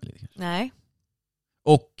inte helt omöjligt kanske. Nej.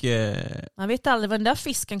 Och man vet aldrig vad den där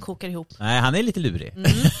fisken kokar ihop. Nej, han är lite lurig.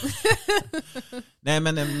 Nej,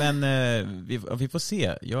 men vi får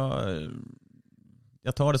se.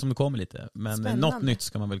 Jag tar det som det kommer lite. Men spännande. Något nytt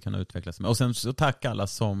ska man väl kunna utvecklas med. Och sen så tack alla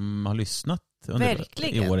som har lyssnat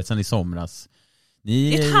i året sedan i somras. Det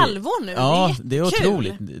är ett halvår nu. Ja, det är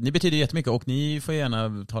otroligt. Ni betyder jättemycket och ni får gärna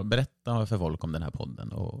berätta för folk om den här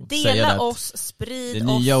podden. Och dela oss, sprid oss.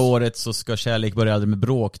 Det nya året så ska kärlek börja aldrig med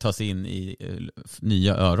bråk tas in i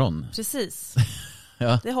nya öron. Precis.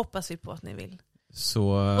 Ja. Det hoppas vi på att ni vill.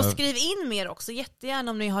 Så... Och skriv in mer också,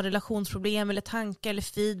 jättegärna om ni har relationsproblem eller tankar eller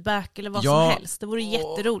feedback eller vad som helst. Det vore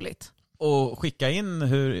jätteroligt. Och skicka in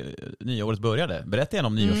hur nyåret började. Berätta gärna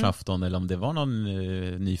om nyårsafton eller om det var någon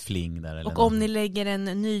ny fling där. Eller och om ni lägger en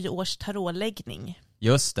nyårstarotläggning.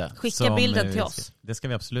 Just det. Skicka bilden till oss. Det ska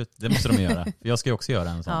vi absolut, det måste de göra. Jag ska ju också göra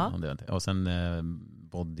en sån. Ja. Om det, och sen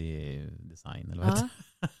body design eller vad heter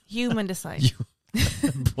det? Human design.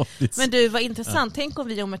 Men du, vad intressant. Tänk om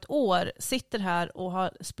vi om ett år sitter här och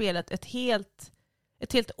har spelat ett helt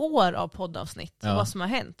ett helt år av poddavsnitt. Vad som har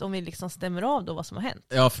hänt. Om vi liksom stämmer av då vad som har hänt.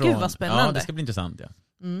 Gud vad spännande. Ja, det ska bli intressant. Ja.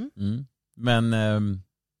 Men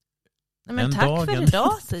tack dagen. För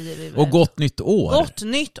idag säger vi väl. Och gott nytt år. Gott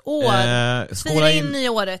nytt år. Skåla in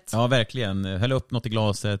nyåret. Ja, verkligen. Häll upp något i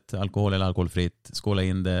glaset, alkohol eller alkoholfritt. Skåla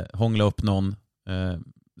in det, hångla upp någon.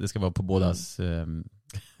 Det ska vara på bådas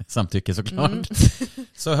samtycke såklart.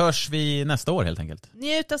 Så hörs vi nästa år helt enkelt.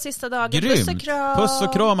 Njut av sista dagen. Grymt. Puss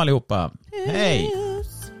och kram allihopa. Hej.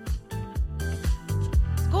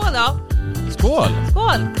 Skål då. Skål.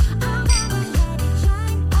 Skål.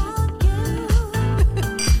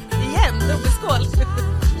 Igen, dubbelskål.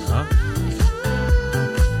 Ja.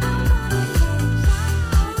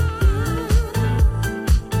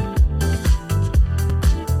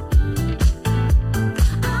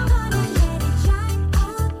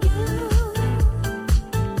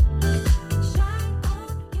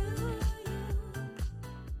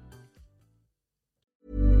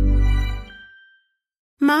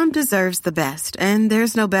 Mom deserves the best, and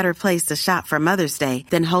there's no better place to shop for Mother's Day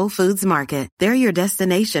than Whole Foods Market. They're your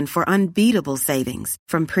destination for unbeatable savings,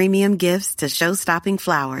 from premium gifts to show-stopping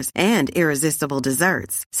flowers and irresistible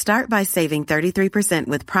desserts. Start by saving 33%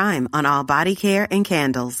 with Prime on all body care and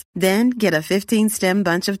candles. Then get a 15-stem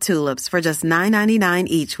bunch of tulips for just $9.99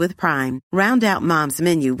 each with Prime. Round out Mom's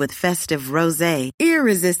menu with festive rosé,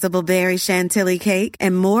 irresistible berry chantilly cake,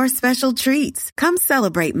 and more special treats. Come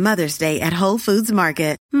celebrate Mother's Day at Whole Foods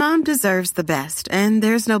Market. Mom deserves the best, and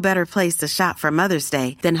there's no better place to shop for Mother's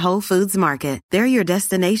Day than Whole Foods Market. They're your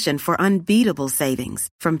destination for unbeatable savings,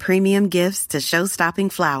 from premium gifts to show-stopping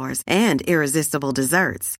flowers and irresistible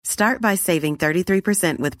desserts. Start by saving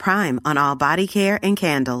 33% with Prime on all body care and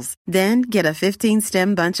candles. Then get a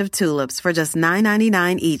 15-stem bunch of tulips for just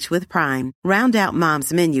 $9.99 each with Prime. Round out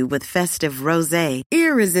Mom's menu with festive rosé,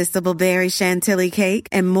 irresistible berry chantilly cake,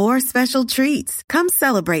 and more special treats. Come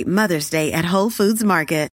celebrate Mother's Day at Whole Foods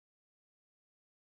Market.